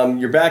Houston,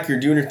 you're back. You're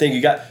doing your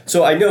thing.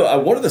 So I know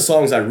one of the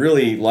songs I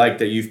really like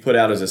that you've put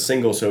out as a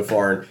single so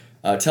far,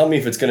 tell me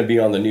if it's going to be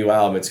on the new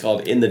album. It's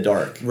called In the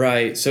Dark.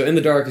 Right. So In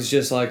the Dark is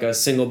just like a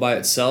single by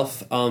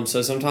itself.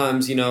 So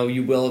sometimes,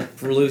 you will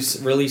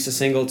release a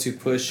single to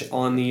push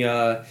on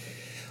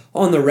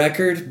the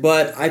record,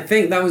 but I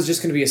think that was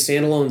just going to be a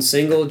standalone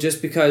single,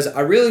 just because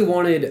I really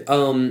wanted,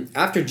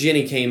 after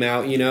Jenny came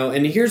out,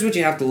 and here's what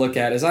you have to look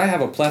at, is I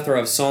have a plethora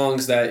of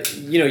songs that,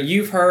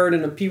 you've heard,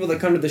 and the people that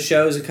come to the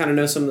shows and kind of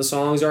know some of the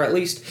songs, or at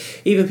least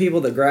even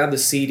people that grab the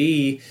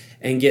CD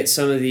and get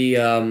some of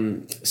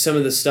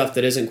the stuff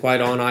that isn't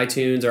quite on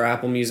iTunes or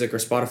Apple Music or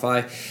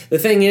Spotify. The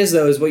thing is,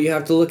 though, is what you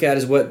have to look at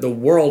is what the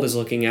world is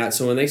looking at.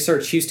 So when they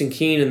search Houston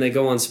Keen and they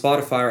go on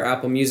Spotify or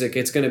Apple Music,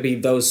 it's going to be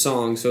those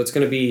songs. So it's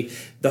going to be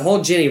the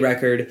whole Jenny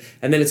record,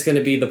 and then it's going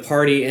to be The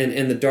Party and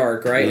In the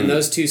Dark, right? And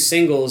those two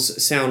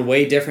singles sound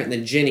way different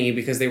than Jenny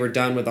because they were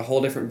done with a whole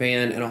different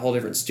band and a whole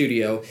different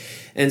studio.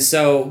 And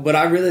so, but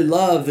I really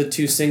love the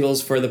two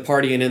singles for The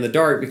Party and In the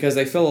Dark because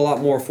they feel a lot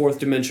more fourth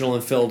dimensional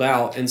and filled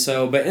out. And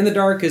so, but In the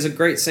Dark is a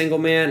great single,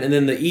 man. And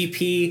then the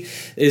EP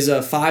is a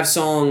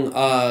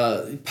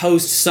 5-song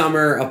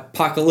post-summer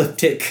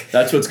apocalyptic.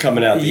 That's what's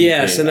coming out.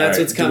 Yes, and that's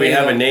what's coming out.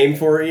 Do we have a name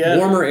for it yet?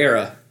 Warmer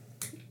Era.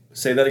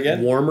 Say that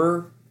again?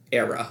 Warmer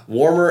Era.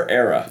 Warmer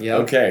Era. Yep.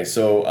 Okay,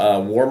 so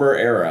Warmer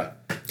Era.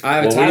 I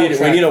have a title track.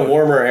 We need a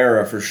warmer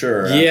era for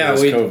sure. Yeah,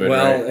 COVID,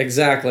 right?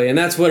 Exactly, and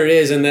that's what it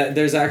is. And that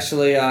there's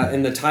actually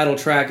in the title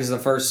track is the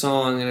first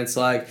song, and it's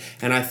like,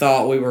 and I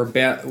thought we were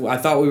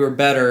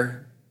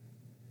better,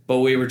 but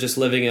we were just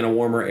living in a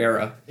warmer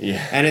era.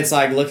 Yeah, and it's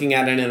like looking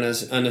at it in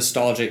a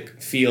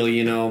nostalgic feel,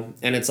 you know,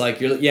 and it's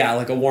like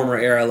like a warmer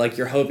era, like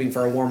you're hoping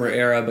for a warmer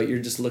era, but you're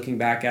just looking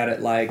back at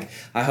it like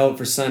I hope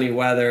for sunny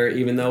weather,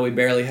 even though we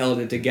barely held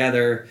it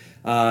together.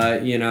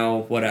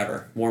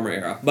 Whatever, warmer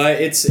era. But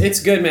it's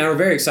good, man. We're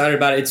very excited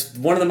about it. It's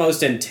one of the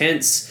most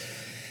intense.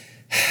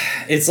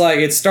 It's like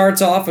it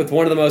starts off with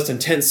one of the most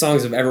intense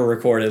songs I've ever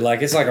recorded.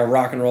 Like it's like a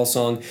rock and roll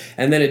song,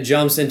 and then it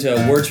jumps into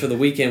Words for the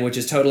Weekend, which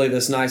is totally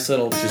this nice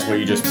little. Which is what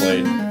you just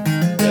played.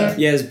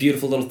 Yeah, this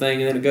beautiful little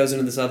thing, and then it goes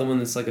into this other one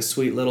that's like a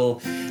sweet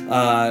little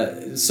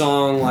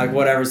song, like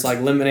whatever, it's like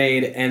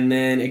Lemonade, and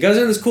then it goes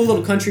into this cool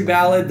little country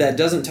ballad that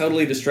doesn't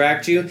totally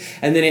distract you,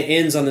 and then it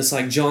ends on this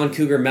like John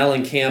Cougar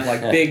Mellencamp,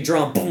 like big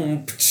drum,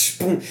 boom,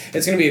 boom.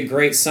 It's going to be a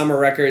great summer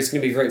record, it's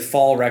going to be a great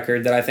fall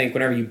record that I think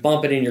whenever you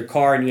bump it in your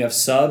car and you have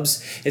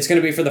subs, it's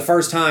going to be for the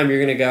first time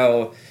you're going to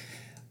go,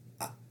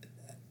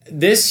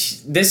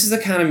 this is the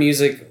kind of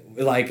music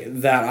like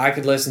that I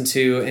could listen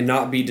to and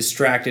not be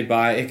distracted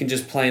by. It can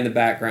just play in the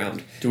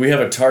background. Do we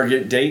have a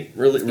target date?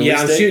 Release yeah,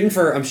 I'm date?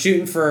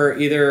 shooting for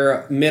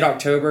either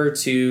mid-October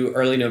to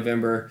early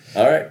November.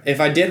 All right.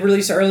 If I did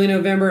release it early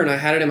November and I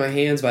had it in my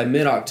hands by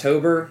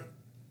mid-October,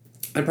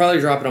 I'd probably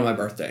drop it on my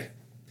birthday.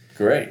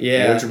 Great.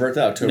 Yeah. When's your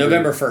birthday? October?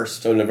 November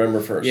 1st. So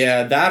November 1st.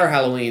 Yeah, that or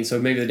Halloween, so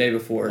maybe the day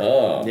before.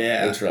 Oh,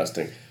 yeah.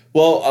 Interesting.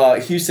 Well,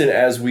 Houston,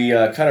 as we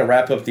kind of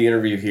wrap up the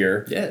interview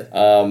here,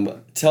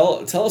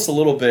 tell us a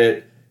little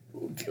bit.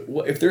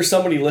 If there's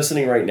somebody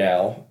listening right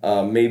now,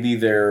 maybe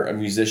they're a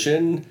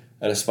musician,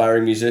 an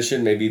aspiring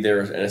musician, maybe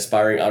they're an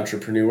aspiring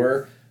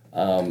entrepreneur,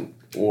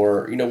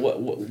 or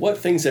what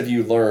things have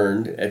you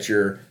learned at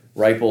your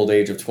ripe old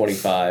age of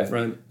 25?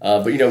 Right.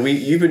 But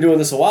you've been doing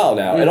this a while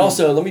now, and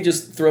also let me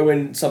just throw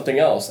in something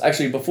else.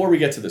 Actually, before we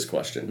get to this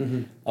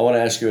question, I want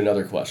to ask you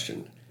another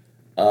question.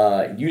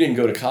 You didn't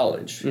go to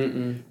college,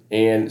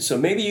 and so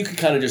maybe you could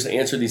kind of just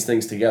answer these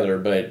things together,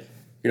 but.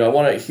 I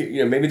want to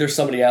hear, maybe there's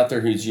somebody out there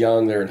who's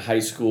young, they're in high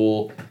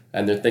school,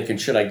 and they're thinking,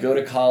 should I go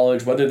to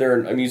college? Whether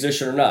they're a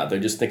musician or not, they're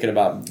just thinking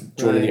about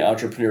joining the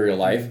entrepreneurial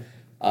life.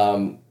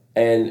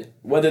 And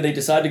whether they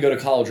decide to go to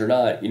college or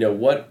not,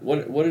 what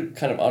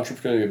kind of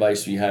entrepreneurial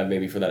advice do you have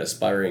maybe for that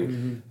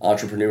aspiring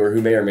entrepreneur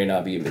who may or may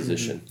not be a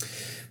musician?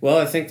 Well,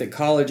 I think that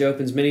college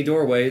opens many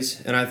doorways,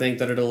 and I think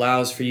that it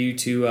allows for you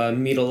to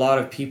meet a lot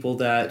of people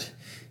that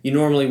you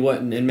normally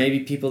wouldn't, and maybe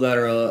people that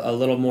are a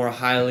little more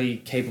highly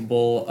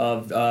capable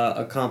of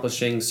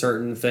accomplishing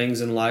certain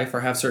things in life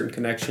or have certain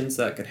connections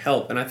that could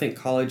help. And I think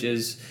college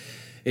is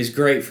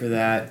great for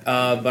that.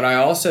 But I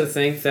also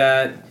think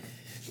that,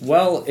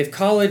 well, if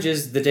college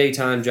is the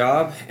daytime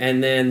job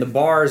and then the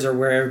bars are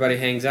where everybody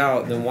hangs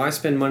out, then why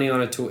spend money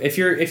on a tour? If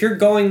you're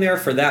going there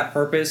for that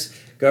purpose,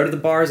 go to the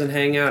bars and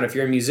hang out. If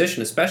you're a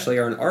musician especially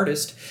or an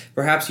artist,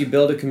 perhaps you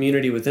build a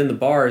community within the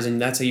bars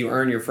and that's how you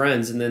earn your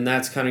friends, and then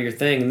that's kind of your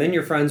thing. And then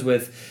you're friends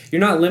with,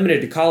 you're not limited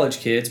to college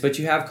kids, but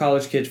you have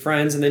college kid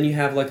friends, and then you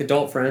have like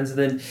adult friends. And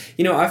then,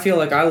 I feel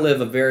like I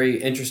live a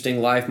very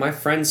interesting life. My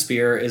friend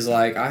sphere is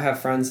like, I have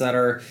friends that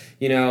are,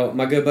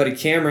 my good buddy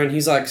Cameron,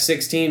 he's like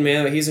 16,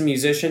 man, but he's a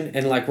musician,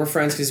 and like we're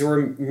friends because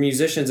we're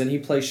musicians and he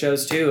plays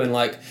shows too, and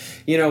like,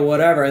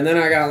 whatever. And then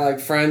I got like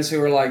friends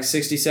who are like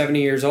 60,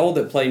 70 years old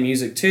that play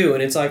music too,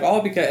 and it's like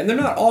all because, and they're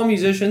not all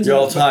musicians. You're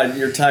all tied.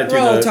 You're tied. We're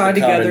all tied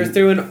together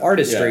through an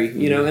artistry,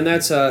 yeah. And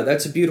that's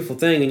a beautiful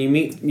thing, and you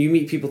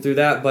meet people through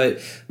that. But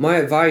my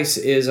advice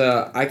is,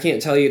 I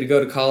can't tell you to go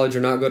to college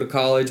or not go to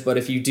college, but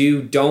if you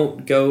do,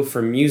 don't go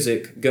for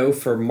music. Go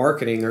for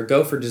marketing, or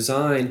go for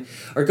design,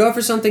 or go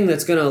for something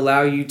that's going to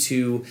allow you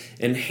to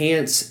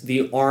enhance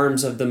the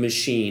arms of the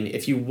machine.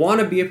 If you want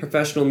to be a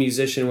professional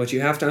musician, what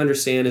you have to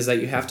understand is that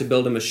you have to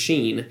build a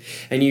machine,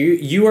 and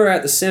you are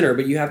at the center,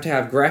 but you have to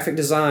have graphic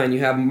design, you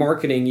have marketing.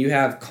 marketing, you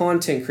have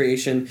content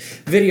creation,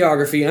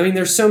 videography. I mean,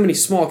 there's so many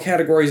small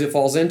categories it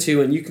falls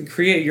into, and you can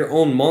create your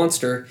own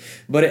monster,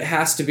 but it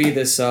has to be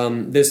this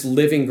this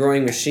living,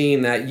 growing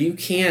machine that you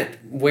can't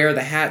wear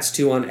the hats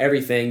to on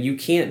everything. You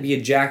can't be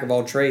a jack of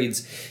all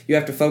trades. You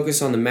have to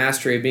focus on the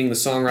mastery of being the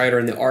songwriter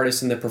and the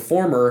artist and the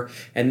performer,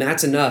 and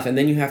that's enough. And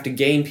then you have to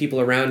gain people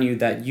around you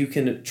that you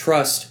can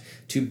trust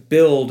to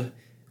build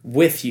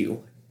with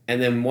you.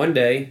 And then one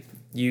day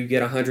you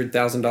get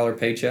 $100,000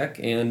 paycheck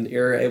and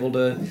you're able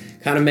to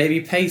kind of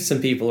maybe pay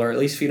some people or at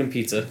least feed them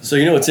pizza. So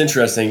what's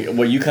interesting,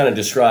 what you kind of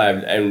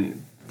described,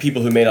 and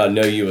people who may not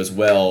know you as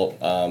well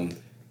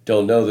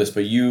don't know this,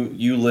 but you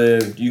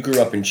grew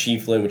up in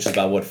Chiefland, which is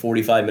about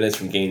 45 minutes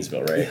from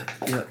Gainesville, right?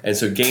 Yeah. And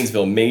so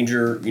Gainesville,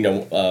 major,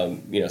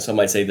 some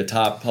might say the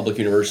top public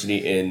university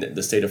in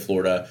the state of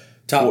Florida.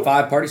 Top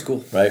 5 party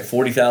school. Right,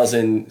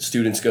 40,000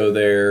 students go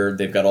there.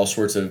 They've got all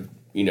sorts of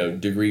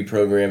degree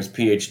programs,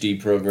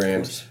 PhD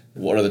programs.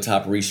 One of the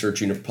top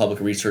public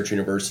research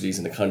universities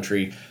in the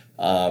country.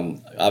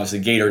 Obviously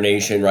Gator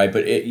Nation, right?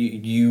 But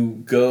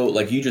you go,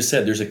 like you just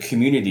said, there's a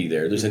community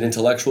there. There's an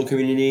intellectual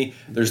community.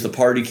 There's the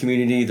party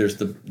community. There's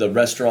the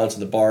restaurants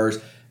and the bars.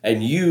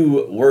 And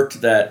you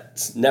worked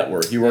that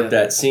network. You worked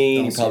that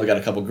scene. You probably got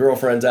a couple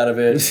girlfriends out of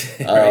it.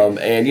 Right.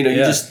 And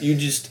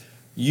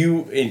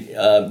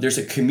there's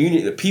a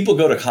community. People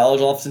go to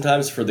college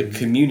oftentimes for the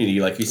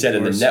community, like you said,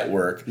 in the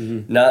network.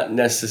 Mm-hmm. Not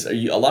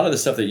necessarily a lot of the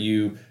stuff that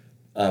you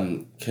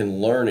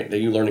can learn that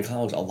you learn in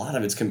college. A lot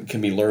of it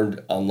can be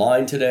learned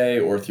online today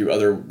or through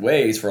other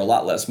ways for a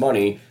lot less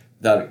money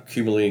without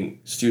accumulating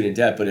student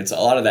debt. But it's a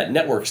lot of that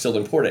network still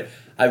important.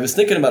 I was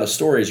thinking about a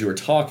story as you were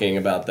talking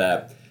about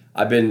that.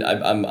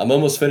 I'm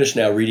almost finished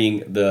now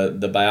reading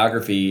the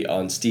biography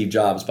on Steve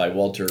Jobs by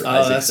Walter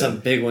Isaacson. That's a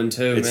big one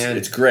too, man.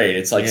 It's great.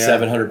 It's like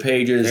 700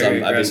 pages.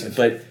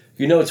 But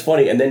it's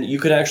funny. And then you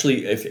can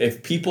actually,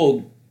 if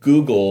people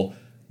Google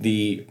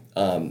the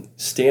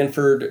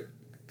Stanford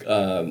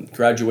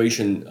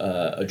graduation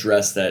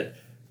address that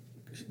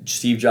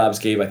Steve Jobs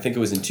gave, I think it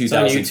was in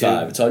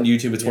 2005. It's on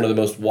YouTube. It's one of the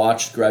most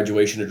watched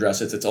graduation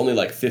addresses. It's only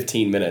like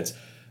 15 minutes.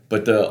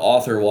 But the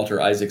author,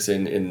 Walter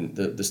Isaacson, in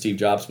the Steve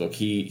Jobs book,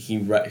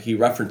 he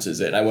references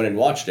it, and I went and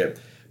watched it.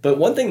 But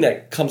one thing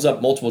that comes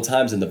up multiple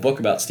times in the book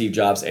about Steve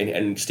Jobs,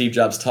 and Steve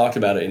Jobs talked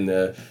about it in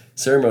the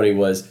ceremony,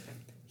 was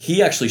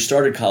he actually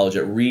started college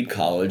at Reed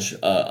College,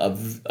 a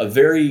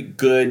very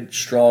good,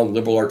 strong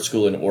liberal arts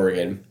school in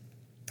Oregon.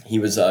 He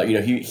was,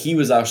 he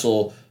was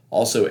also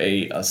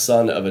a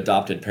son of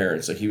adopted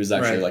parents, so he was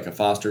actually like a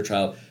foster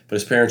child. But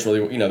his parents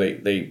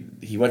really,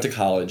 he went to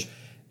college.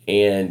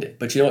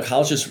 But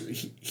college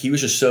he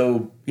was just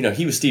so,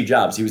 he was Steve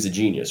Jobs, he was a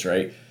genius,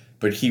 right?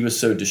 But he was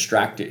so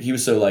distracted. He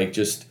was so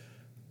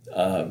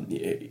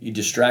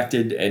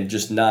distracted and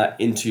just not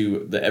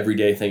into the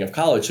everyday thing of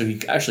college. So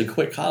he actually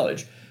quit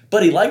college,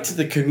 but he liked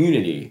the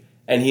community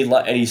and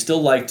he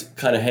still liked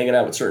kind of hanging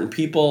out with certain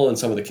people and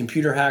some of the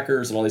computer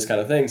hackers and all these kind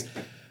of things.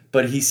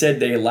 But he said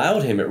they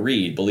allowed him at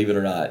Reed, believe it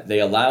or not, they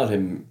allowed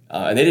him,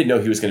 and they didn't know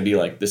he was going to be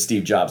like the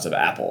Steve Jobs of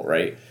Apple,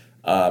 right?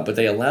 But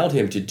they allowed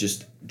him to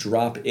just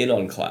drop in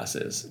on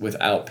classes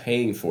without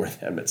paying for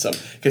them at some,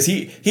 because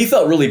he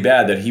felt really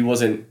bad that he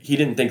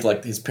didn't think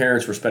like his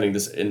parents were spending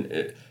this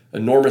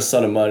enormous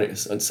sum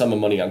of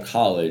money on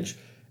college,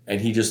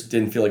 and he just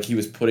didn't feel like he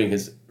was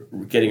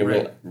getting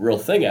a real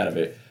thing out of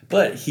it.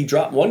 But he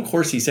dropped one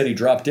course. He said he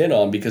dropped in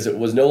on because it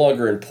was no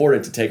longer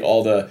important to take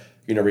all the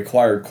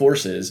required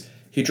courses.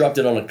 He dropped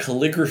in on a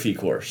calligraphy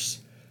course.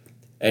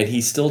 And he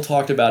still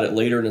talked about it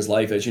later in his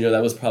life as,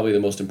 that was probably the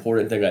most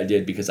important thing I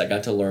did because I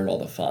got to learn all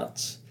the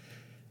fonts.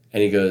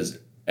 And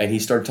he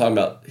started talking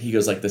about,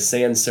 like the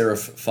sans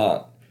serif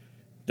font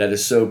that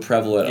is so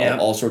prevalent on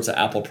all sorts of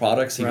Apple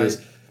products. He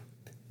goes,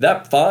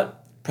 that font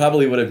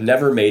probably would have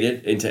never made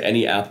it into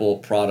any Apple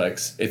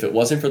products if it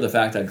wasn't for the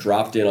fact I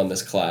dropped in on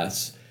this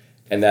class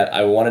and that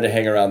I wanted to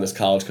hang around this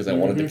college because I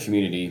wanted the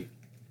community.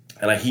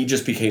 And he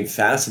just became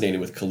fascinated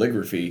with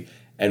calligraphy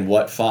and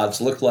what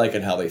fonts looked like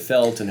and how they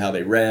felt and how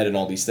they read and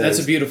all these things. That's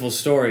a beautiful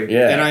story.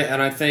 Yeah.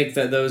 And I think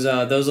that those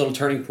little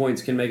turning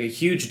points can make a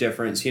huge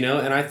difference,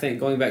 And I think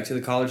going back to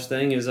the college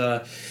thing is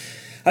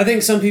I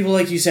think some people,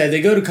 like you said, they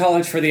go to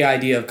college for the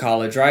idea of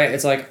college, right?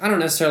 It's like, I don't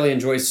necessarily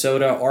enjoy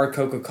soda or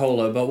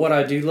Coca-Cola, but what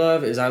I do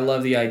love is I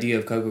love the idea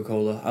of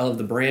Coca-Cola. I love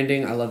the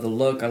branding, I love the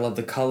look, I love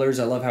the colors,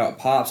 I love how it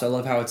pops, I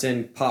love how it's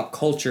in pop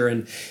culture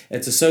and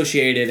it's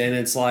associated, and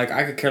it's like,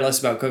 I could care less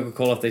about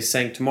Coca-Cola if they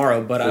sank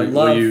tomorrow, but I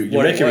love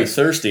you're making me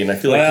thirsty, and I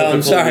feel like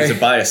Coca-Cola needs to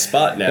buy a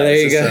spot now. There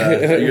you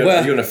go.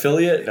 Are you an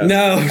affiliate?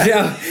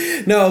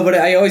 No, but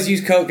I always use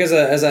Coke as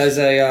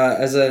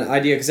an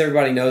idea because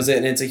everybody knows it,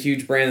 and it's a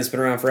huge brand that's been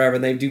around forever,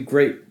 and they do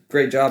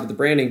great job at the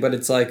branding. But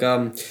it's like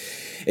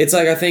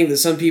I think that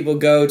some people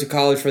go to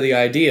college for the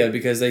idea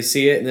because they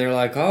see it and they're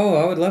like, oh,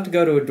 I would love to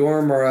go to a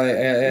dorm or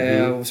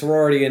a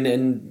sorority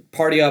and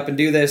party up and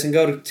do this and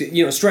go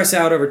to stress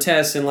out over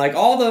tests and like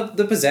all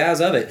the pizzazz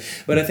of it.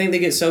 But I think they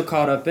get so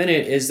caught up in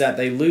it is that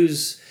they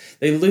lose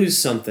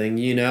something,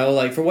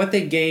 like for what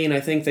they gain, I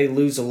think they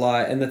lose a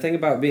lot. And the thing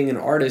about being an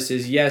artist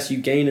is, yes, you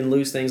gain and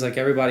lose things like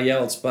everybody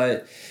else,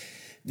 but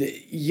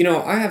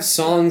I have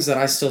songs that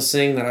I still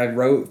sing that I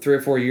wrote 3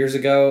 or 4 years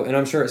ago, and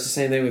I'm sure it's the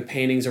same thing with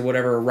paintings or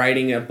whatever, or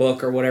writing a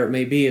book or whatever it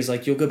may be, is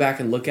like you'll go back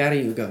and look at it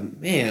and you go,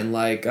 man,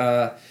 like,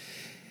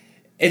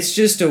 it's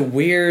just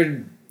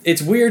it's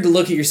weird to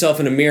look at yourself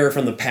in a mirror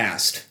from the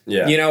past.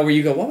 Yeah. Where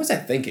you go, what was I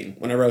thinking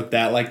when I wrote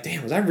that? Like,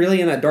 damn, was I really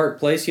in that dark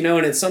place? And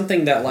it's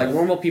something that like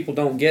normal people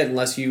don't get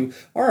unless you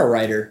are a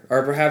writer,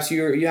 or perhaps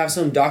you have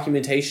some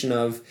documentation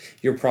of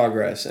your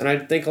progress. And I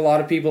think a lot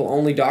of people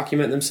only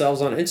document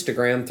themselves on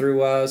Instagram through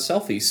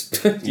selfies,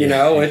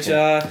 which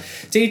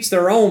to each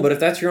their own. But if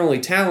that's your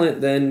only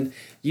talent, then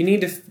you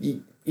need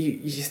to...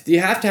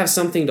 You have to have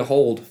something to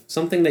hold,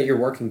 something that you're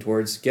working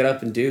towards. Get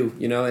up and do,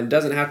 and it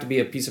doesn't have to be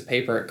a piece of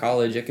paper at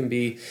college. It can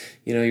be,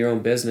 your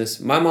own business.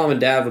 My mom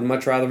and dad would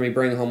much rather me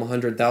bring home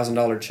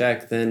 $100,000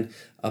 check than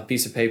a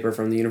piece of paper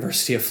from the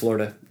University of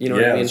Florida. You know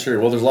what I mean? Yeah, that's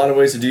true. Well, there's a lot of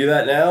ways to do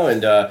that now.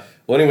 And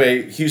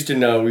anyway,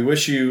 Houston, we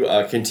wish you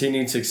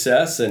continued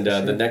success, and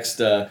sure.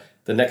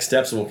 The next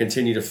steps will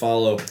continue to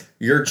follow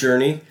your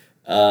journey.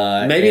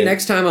 Maybe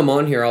next time I'm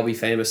on here, I'll be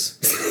famous.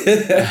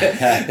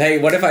 Hey,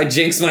 what if I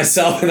jinx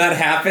myself and that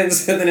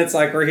happens? And then it's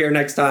like, we're here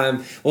next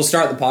time. We'll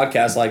start the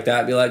podcast like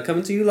that. Be like,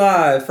 coming to you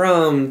live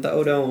from the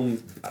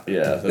O-Dome.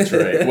 Yeah, that's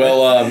right.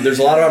 Well, there's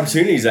a lot of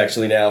opportunities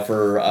actually now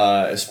for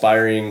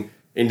aspiring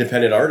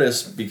independent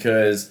artists,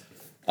 because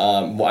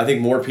I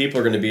think more people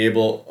are going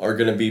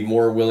to be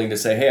more willing to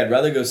say, hey, I'd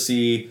rather go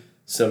see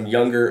some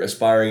younger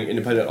aspiring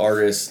independent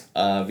artists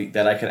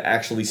that I can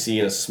actually see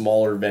in a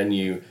smaller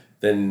venue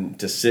than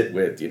to sit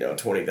with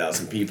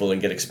 20,000 people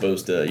and get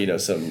exposed to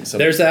some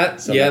there's that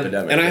some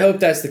epidemic. And I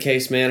hope that's the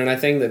case, man. And I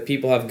think that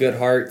people have good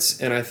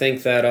hearts, and I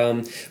think that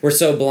we're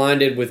so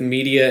blinded with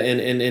media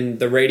and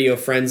the radio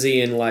frenzy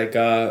and like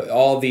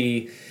all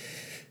the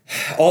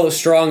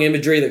strong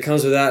imagery that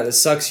comes with that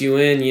sucks you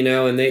in,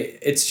 and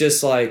it's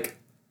just like,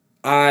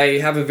 I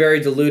have a very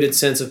diluted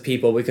sense of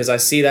people because I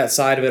see that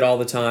side of it all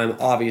the time.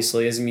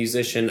 Obviously, as a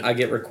musician, I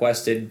get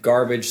requested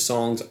garbage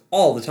songs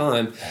all the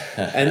time.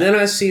 And then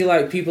I see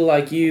like people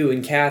like you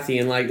and Kathy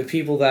and like the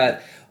people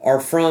that are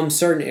from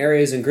certain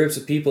areas and groups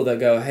of people that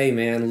go, hey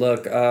man,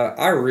 look,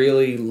 I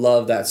really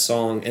love that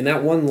song. And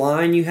that one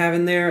line you have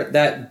in there,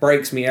 that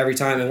breaks me every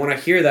time. And when I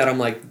hear that, I'm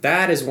like,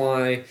 that is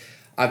why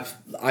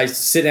I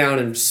sit down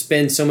and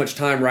spend so much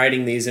time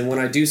writing these, and when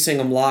I do sing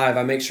them live,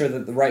 I make sure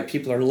that the right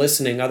people are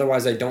listening,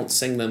 otherwise I don't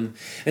sing them.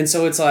 And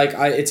so it's like,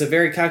 it's a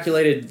very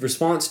calculated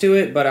response to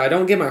it, but I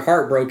don't get my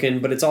heart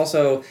broken, but it's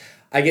also,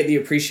 I get the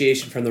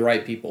appreciation from the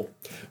right people.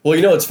 Well,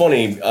 it's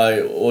funny,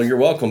 well, you're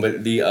welcome, but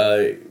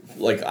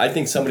I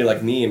think somebody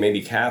like me and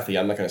maybe Kathy,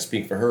 I'm not going to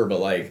speak for her, but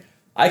like,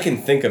 I can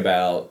think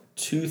about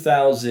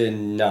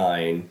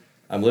 2009,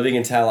 I'm living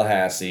in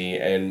Tallahassee,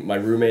 and my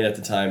roommate at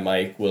the time,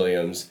 Mike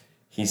Williams,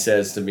 he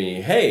says to me,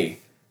 hey,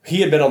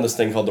 he had been on this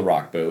thing called the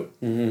Rock Boat,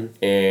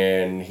 mm-hmm.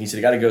 and he said,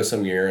 you got to go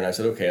some year, and I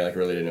said, okay, like,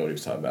 really didn't know what he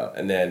was talking about.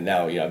 And then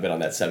now, I've been on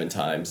that 7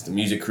 times, the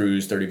music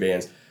cruise, 30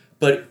 bands.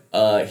 But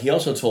he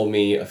also told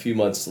me a few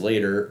months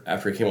later,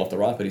 after he came off the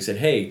Rock Boat, he said,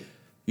 hey,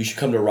 you should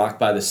come to Rock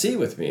by the Sea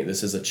with me.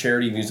 This is a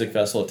charity music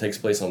festival. It takes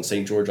place on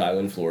St. George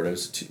Island, Florida. It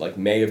was like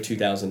May of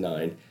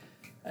 2009.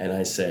 And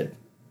I said,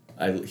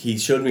 he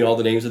showed me all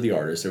the names of the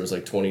artists. There was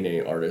like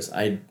 20 artists.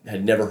 I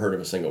had never heard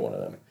of a single one of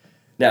them.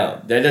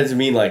 Now, that doesn't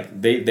mean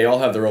like they all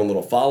have their own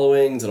little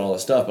followings and all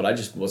this stuff, but I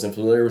just wasn't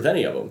familiar with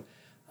any of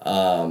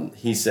them.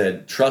 He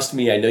said, trust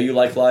me, I know you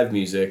like live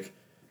music,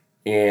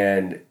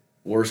 and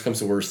worst comes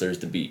to worst, there's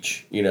the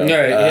beach.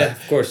 Yeah,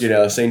 of course.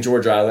 St.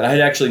 George Island. I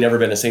had actually never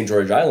been to St.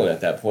 George Island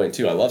at that point,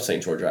 too. I love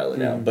St. George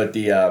Island now.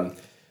 Mm.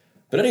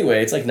 But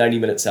anyway, it's like 90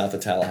 minutes south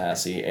of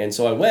Tallahassee. And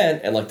so I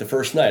went, and like the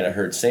first night, I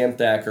heard Sam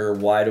Thacker,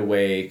 Wide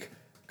Awake,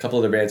 a couple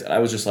other bands, and I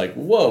was just like,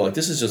 whoa, like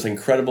this is just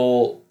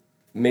incredible,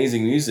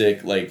 amazing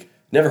music, like...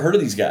 Never heard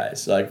of these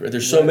guys. Like,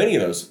 there's so many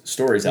of those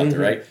stories out there,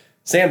 right?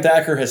 Sam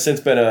Thacker has since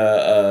been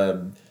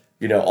on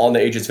the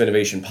Agents of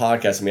Innovation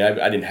podcast. I mean,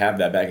 I didn't have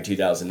that back in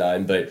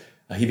 2009, but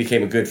he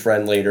became a good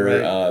friend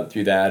later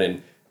through that,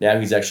 and now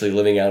he's actually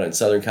living out in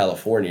Southern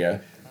California,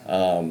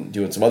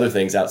 doing some other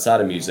things outside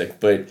of music.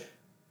 But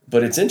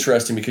it's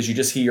interesting because you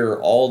just hear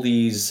all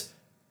these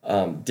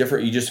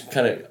different. You just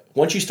kind of,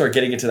 once you start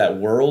getting into that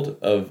world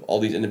of all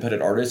these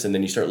independent artists, and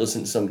then you start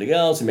listening to somebody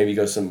else, and maybe you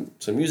go to some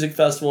music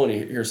festival and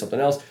you hear something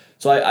else.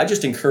 So I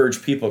just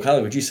encourage people, kind of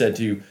like what you said,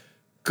 to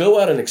go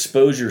out and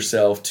expose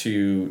yourself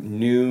to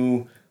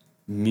new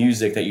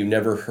music that you've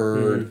never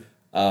heard.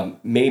 Mm-hmm.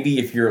 Maybe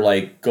if you're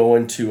like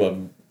going to a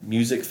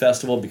music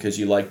festival because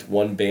you liked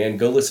one band,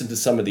 go listen to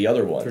some of the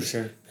other ones. For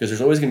sure. Because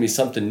there's always going to be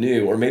something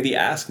new. Or maybe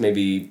ask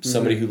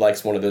somebody who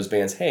likes one of those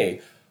bands,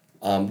 hey,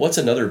 what's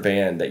another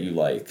band that you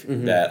like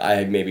that I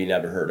had maybe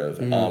never heard of,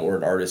 or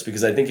an artist?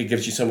 Because I think it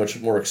gives you so much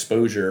more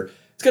exposure.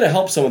 It's going to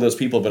help some of those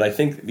people, but I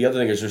think the other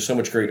thing is there's so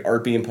much great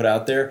art being put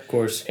out there. Of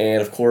course.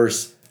 And of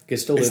course,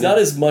 it's not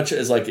as much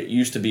as like it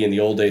used to be in the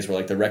old days where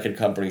like the record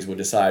companies would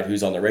decide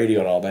who's on the radio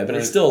and all that, but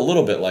it's still a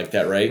little bit like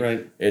that, right?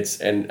 Right.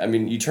 And I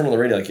mean, you turn on the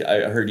radio, like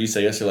I heard you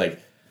say yesterday,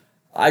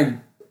 like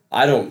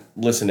I don't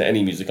listen to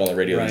any music on the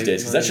radio these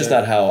days because that's just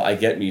not how I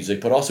get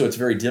music, but also it's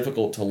very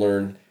difficult to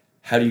learn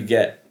how do you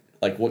get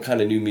like, what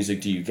kind of new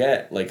music do you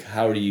get? Like,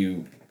 how do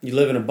you... You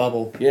live in a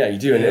bubble. Yeah, you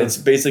do. And it's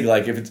basically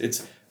like, if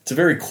it's a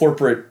very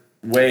corporate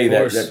way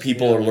that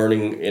people are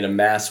learning in a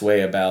mass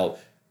way about,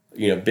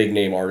 big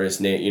name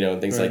artists,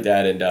 things like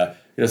that.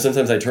 And,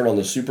 sometimes I turn on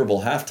the Super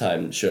Bowl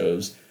halftime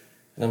shows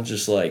and I'm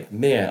just like,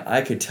 man,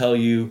 I could tell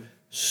you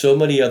so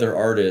many other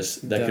artists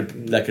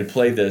that could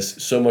play this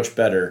so much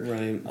better.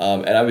 Right.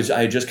 And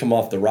I had just come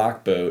off the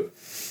Rock Boat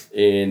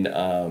in,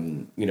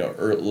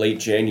 late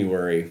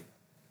January.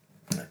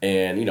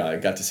 And I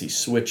got to see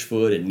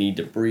Switchfoot and Need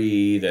to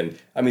Breathe, and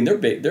I mean they're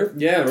big, they're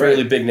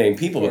fairly big name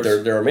people, but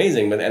they're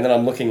amazing. And then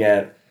I'm looking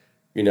at,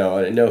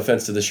 no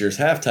offense to this year's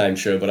halftime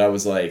show, but I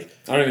was like,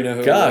 I don't even know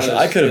who. Gosh,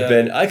 I could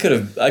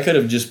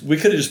have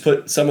just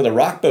put some of the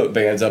Rock Boat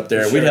bands up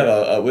there. Sure.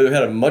 We'd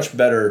have a much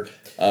better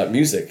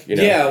music.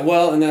 Yeah,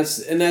 well, and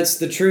that's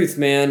the truth,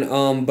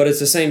 man. But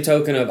it's the same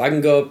token of I can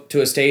go up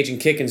to a stage and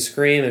kick and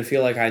scream and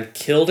feel like I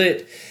killed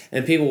it.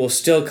 And people will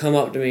still come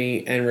up to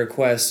me and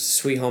request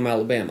Sweet Home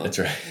Alabama. That's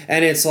right.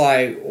 And it's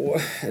like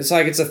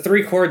it's a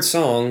 3-chord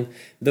song.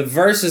 The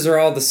verses are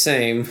all the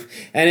same.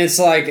 And it's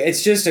like,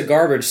 it's just a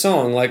garbage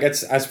song. Like,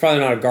 it's probably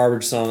not a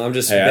garbage song. I'm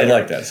just bitter. I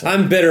like that song.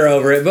 I'm bitter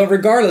over it. But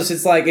regardless,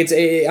 it's like,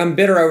 I'm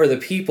bitter over the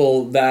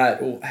people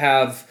that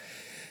have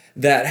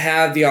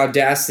the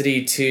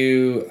audacity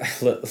to,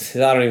 I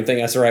don't even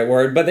think that's the right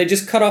word, but they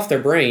just cut off their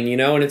brain,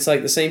 and it's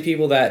like the same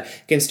people that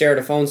can stare at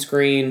a phone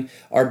screen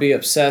or be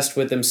obsessed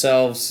with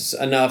themselves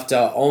enough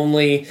to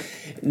only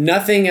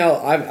nothing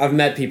else. I've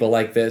met people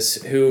like this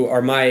who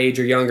are my age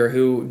or younger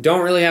who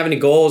don't really have any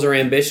goals or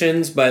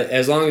ambitions, but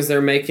as long as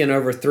they're making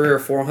over 300 or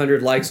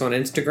 400 likes on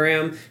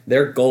Instagram,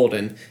 they're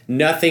golden.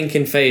 Nothing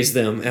can faze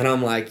them. And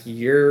I'm like,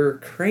 you're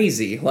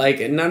crazy.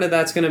 Like, none of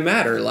that's going to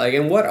matter. Like,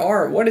 and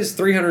what is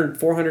 300,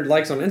 400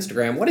 likes on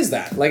Instagram? What is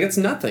that? Like, it's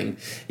nothing.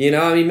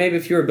 I mean, maybe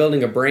if you were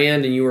building a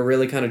brand and you were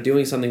really kind of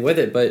doing something with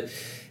it, but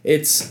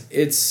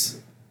it's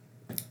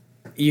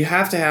you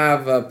have to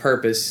have a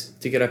purpose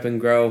to get up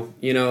and grow,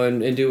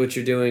 and do what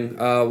you're doing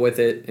with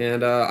it.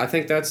 And I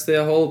think that's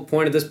the whole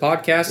point of this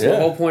podcast. Yeah. The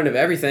whole point of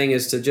everything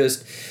is to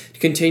just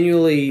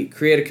continually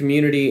create a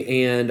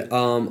community and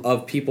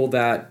of people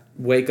that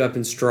wake up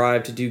and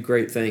strive to do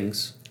great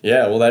things.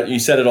 Yeah, well, you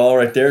said it all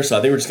right there, so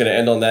I think we're just going to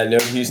end on that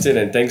note, Houston,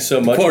 and thanks so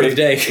much. Quote of the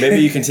day. Maybe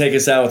you can take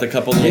us out with a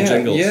couple little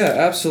jingles. Yeah,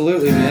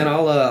 absolutely, man.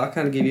 I'll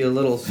kind of give you a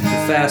little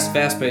fast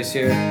pace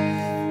here.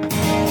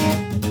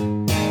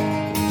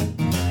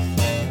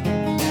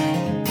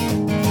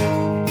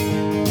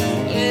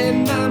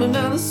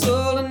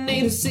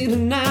 To see the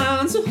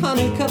night, so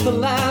honey, cut the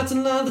lights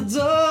and lock the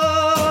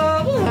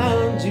door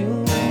behind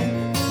you.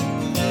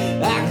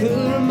 I could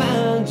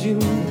remind you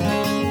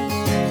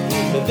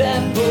that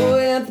that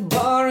boy at the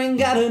bar ain't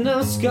got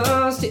enough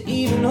scars to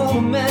even hold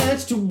a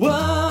match to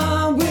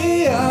what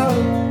we are.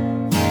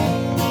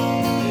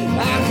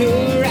 I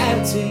could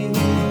write to you,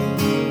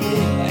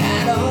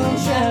 I don't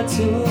try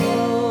to,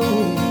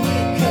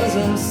 'cause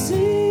I've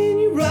seen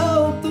you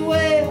wrote the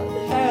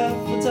whale half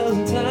a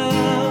dozen times.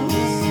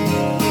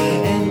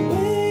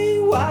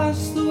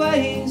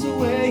 Ways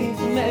away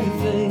from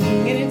everything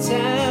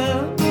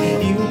anytime.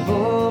 You were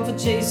born for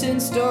chasing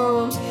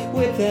storms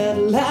with that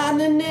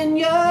lightning in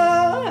your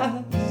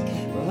eyes.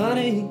 Well,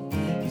 honey,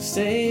 you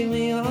saved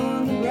me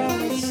on the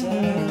right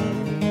side.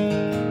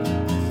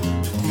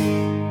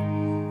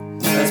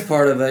 That's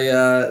part of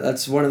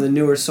that's one of the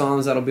newer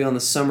songs that'll be on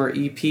the summer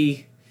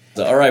EP.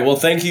 All right. Well,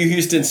 thank you,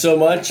 Houston, so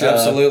much.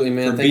 Absolutely,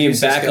 man. For being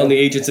back on the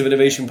Agents of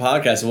Innovation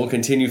podcast. And we'll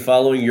continue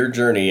following your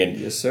journey. And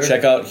yes, sir.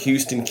 Check out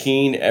Houston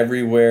Keene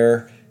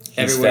everywhere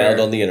he's found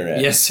on the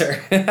internet. Yes, sir.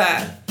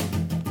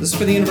 This is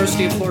for the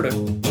University of Florida.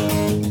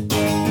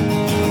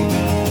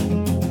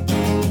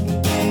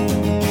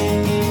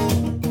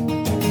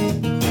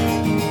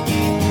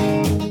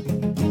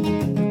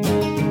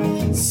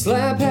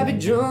 Slap happy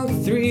drunk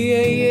at 3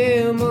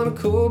 a.m. on a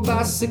cold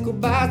bicycle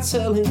by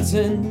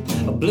Tellington.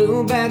 A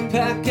blue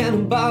backpack and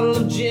a bottle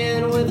of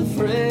gin with a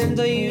friend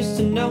I used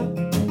to know.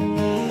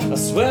 I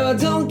swear I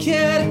don't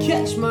care to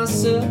catch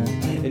myself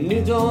in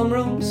new dorm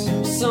rooms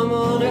with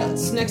someone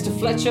else next to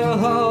Fletcher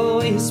Hall,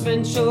 where you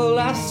spent your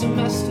last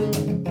semester.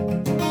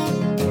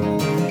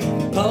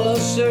 Polo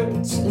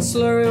shirts and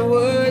slurring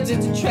words,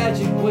 it's a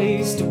tragic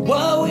waste of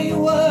what we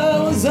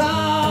were was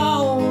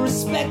all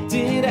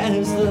respected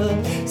as the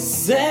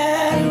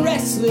sad and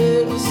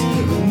restless,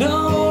 with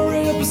no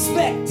real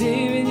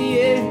perspective in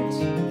the end.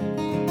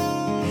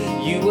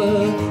 You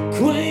were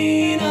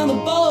queen of the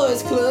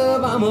boys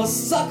club, I'm a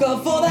sucker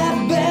for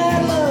that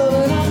bad love,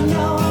 and I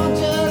know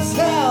just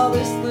how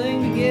this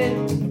thing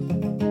begins.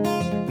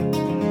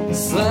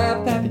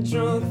 Slap happy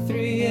drunk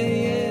 3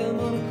 a.m.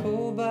 on a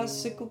cold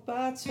bicycle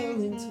by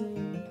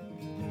Turlington.